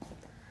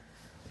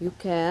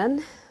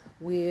can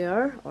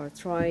wear or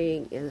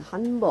trying in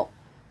hanbok.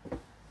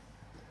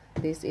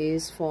 This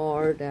is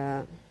for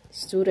the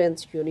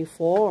student's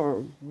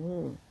uniform.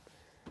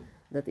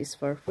 That is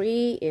for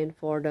free, and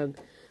for the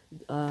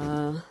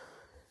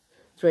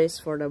dress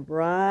for the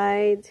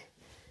bride,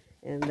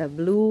 and the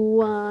blue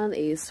one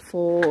is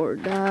for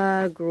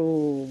the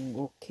groom.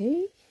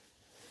 Okay.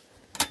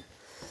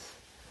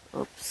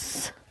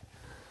 Oops.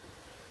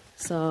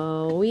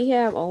 So we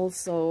have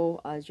also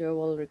a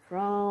jewelry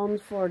crown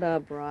for the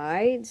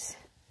brides.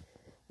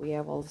 We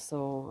have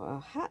also a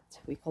hat.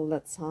 We call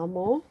that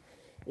samo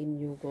in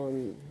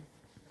Yugon.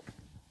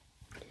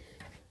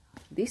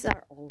 These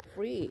are all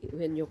free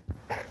when you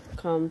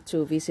come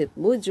to visit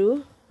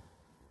Muju.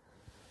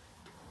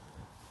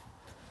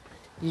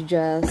 You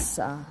just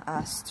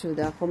ask to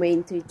the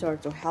commentator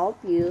to help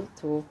you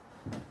to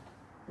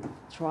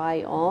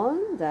try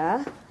on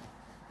the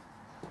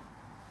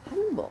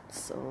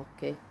hanboks.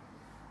 Okay,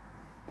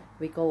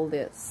 we call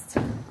this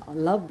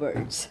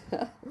lovebirds.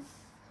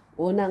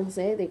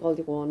 Wonangse, they call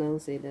it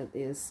wonangse. That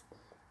is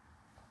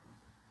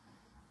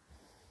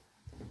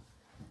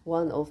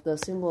one of the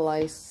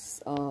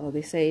symbolize.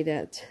 They say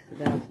that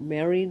the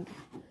married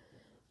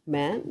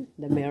man,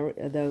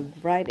 the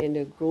bride and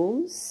the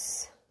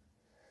grooms.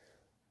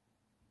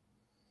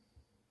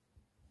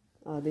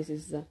 This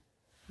is the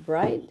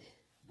bride,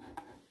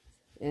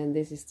 and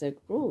this is the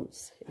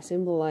grooms. It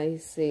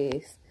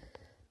symbolizes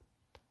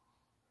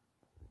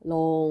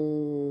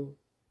long,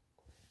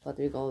 what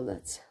do we call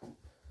that?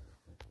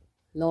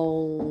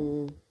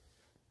 Long,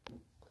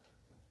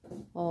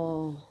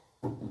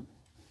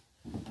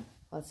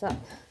 what's that?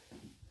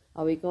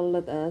 We call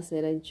it a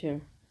sedan chair.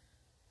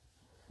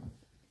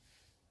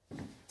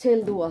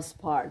 Till was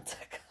part.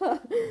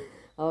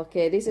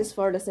 Okay, this is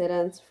for the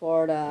sedans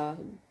for the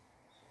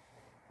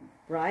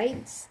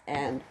brides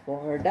and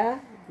for the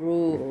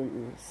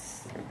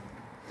grooms.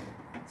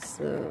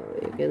 So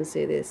you can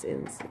see this,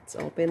 it's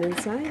open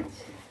inside.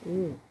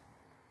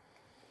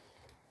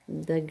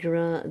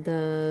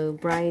 The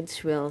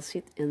brides will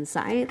sit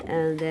inside,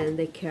 and then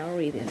they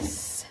carry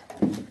this.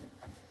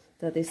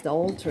 That is the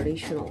old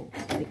traditional.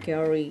 They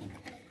carry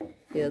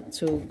it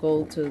to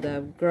go to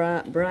the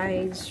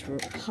bride's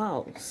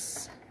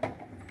house.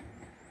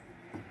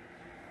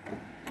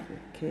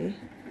 Okay.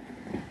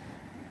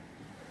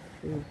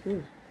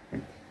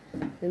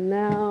 And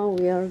now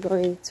we are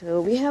going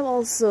to, we have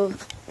also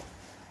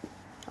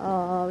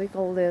we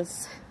call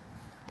this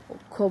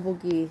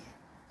kobogi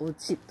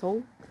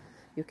ojitong.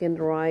 You can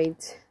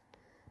write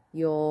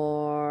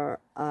your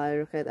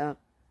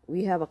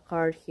we have a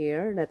card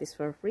here that is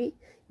for free.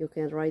 You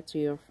can write to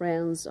your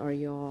friends or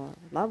your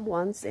loved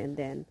ones, and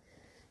then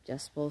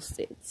just post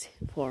it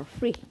for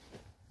free.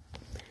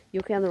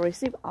 You can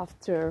receive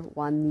after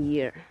 1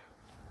 year.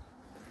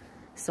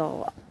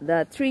 So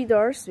the 3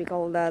 doors, we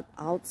call that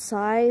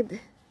outside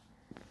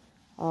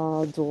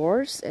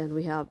doors, and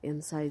we have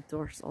inside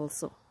doors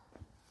also.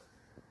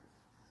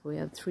 We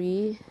have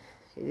 3.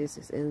 This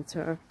is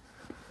enter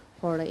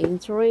for the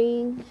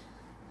entering,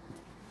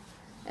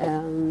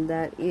 and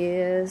that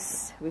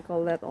is, we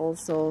call that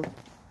also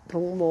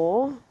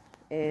tongmo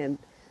and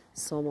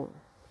somo.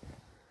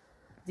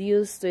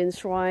 Used to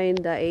enshrine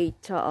the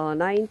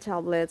 9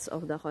 tablets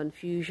of the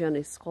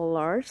Confucian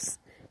scholars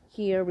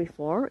here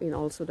before, and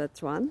also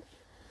that one.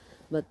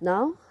 But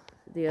now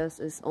this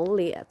is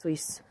only a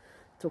twist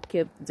to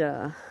keep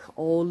the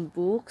old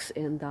books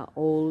and the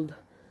old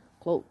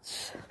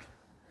clothes.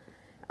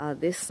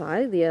 This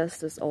side,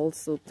 yes, is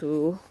also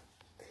to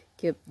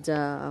keep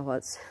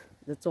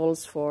the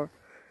tolls for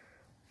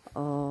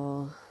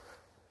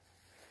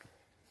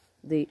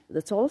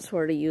the tolls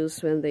for the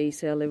use when they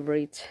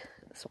celebrate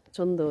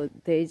Sokchondo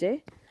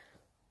Daeje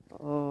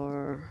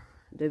or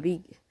the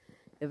big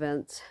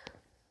event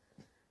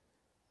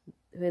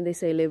when they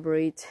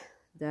celebrate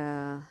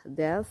the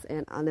death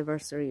and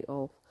anniversary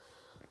of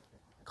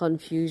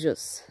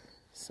Confucius.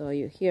 So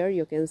here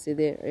you can see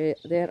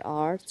there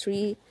are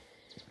 3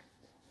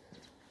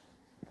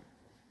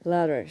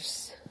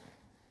 letters.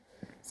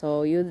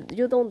 So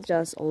you don't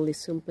just only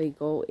simply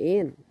go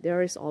in.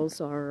 There is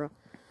also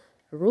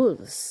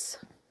rules.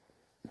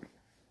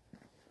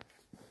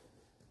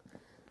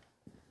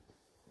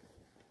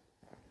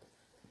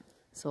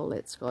 So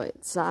let's go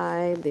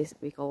inside. This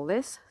we call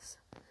this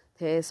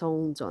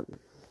대성전.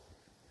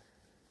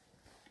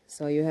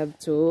 So you have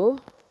to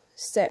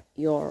step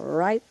your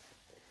right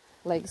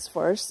legs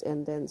first,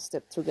 and then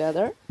step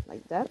together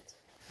like that.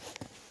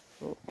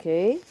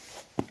 Okay.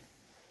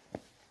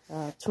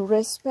 To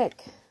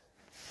respect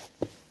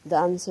the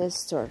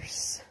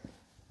ancestors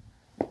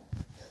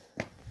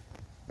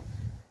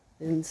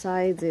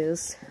inside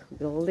this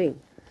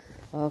building.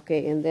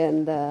 Okay, and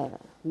then the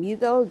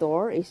middle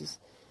door is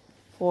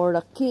for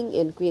the king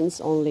and queens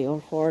only, or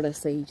for the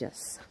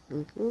sages.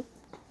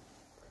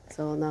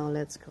 So now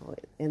let's go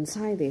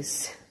inside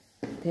this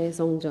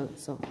Taesongjeon.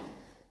 So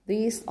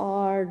these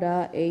are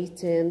the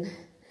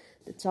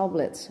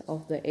tablets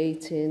of the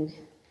 18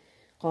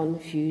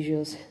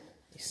 Confucius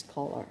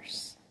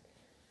scholars.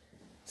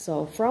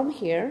 So from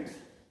here,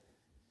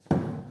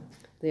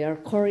 they are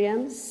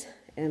Koreans,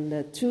 and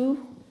the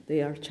two,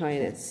 they are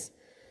Chinese.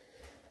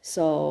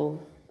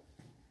 So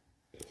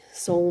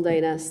Song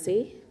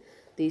Dynasty,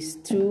 these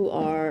two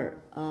are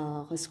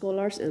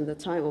scholars in the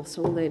time of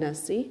Song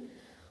Dynasty,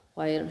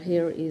 while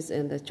here is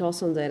in the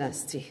Joseon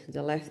Dynasty.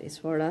 The left is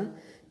for the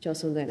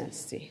Joseon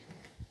Dynasty.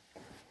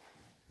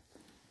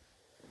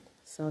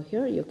 So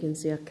here you can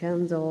see a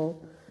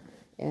candle,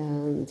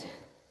 and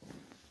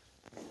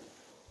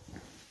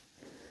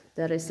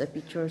there is the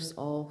pictures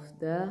of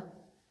the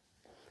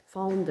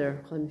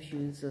founder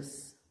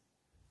Confucius.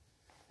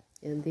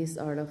 And these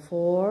are the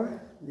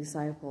 4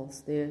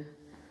 disciples there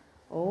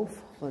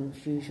of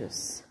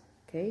Confucius.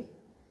 Okay,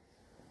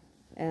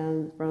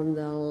 and from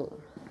the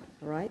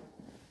right,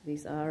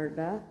 these are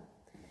the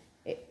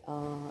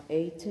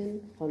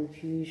 18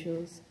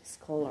 Confucius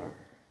scholars.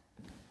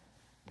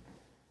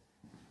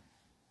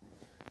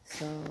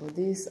 So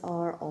these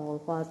are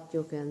all what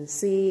you can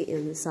see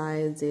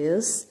inside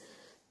this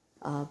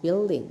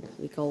building.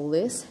 We call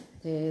this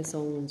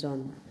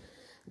Taesongjeon.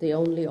 They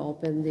only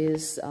open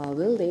this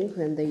building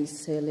when they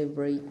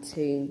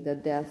celebrating the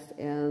death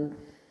and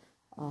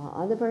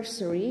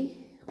anniversary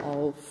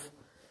of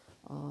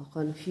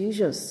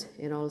Confucius,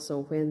 and also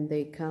when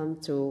they come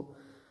to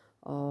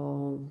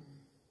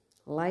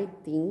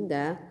lighting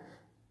the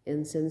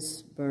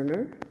incense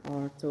burner,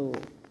 or to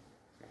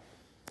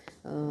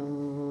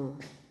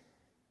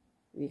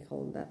we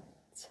call that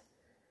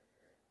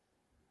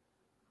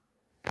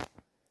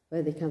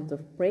when they come to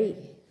pray.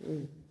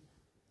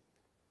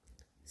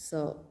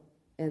 So,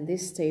 and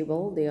this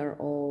table,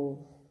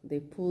 they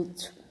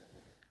put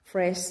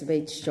fresh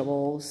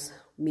vegetables,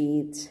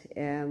 meat,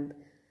 and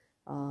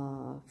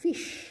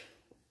fish.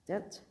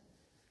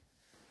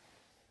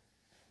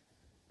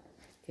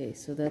 Okay,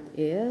 so that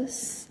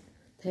is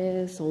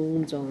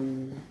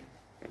Taesongjeon.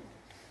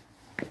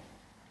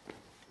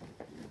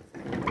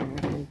 I'm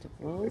going to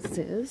close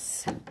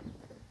this.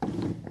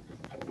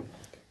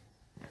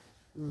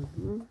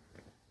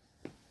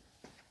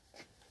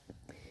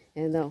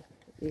 And now,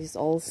 this is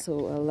also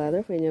a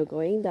ladder. When you're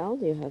going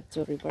down, you have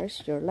to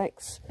reverse your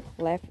legs,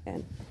 left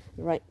and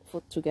right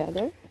foot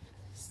together,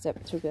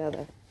 step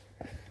together.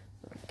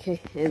 Okay,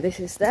 and this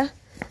is the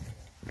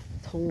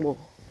Tongmo.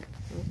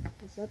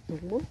 Is that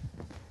Tongmo?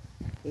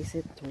 Is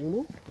it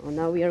Tongmo? Oh,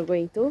 now we are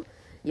going to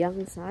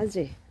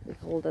Yangsaji. We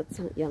call that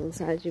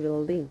Yangsaji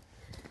building.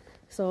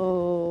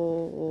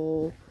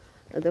 So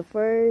the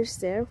first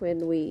there,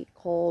 when we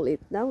call it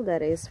now,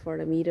 that is for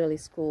the middle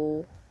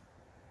school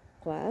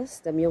class,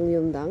 the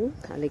Myeongyundang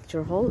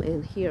lecture hall,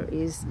 and here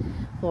is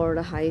for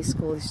the high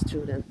school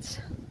students.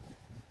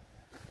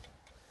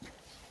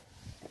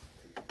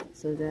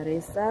 So that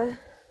is the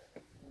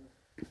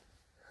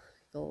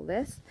call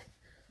this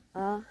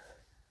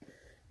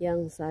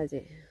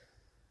Yangsaji.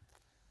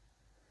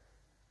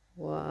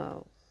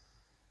 Wow,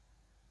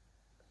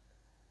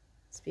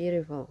 it's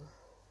beautiful.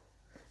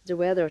 The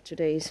weather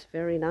today is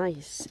very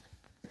nice.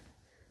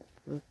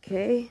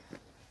 Okay,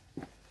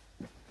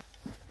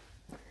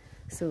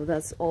 so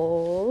that's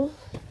all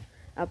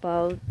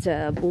about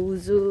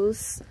Muju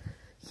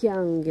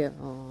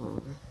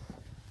Hyanggyo.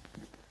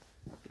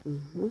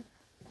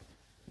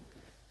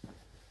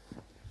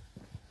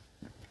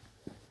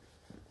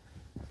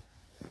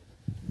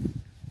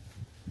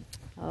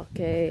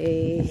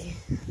 Okay.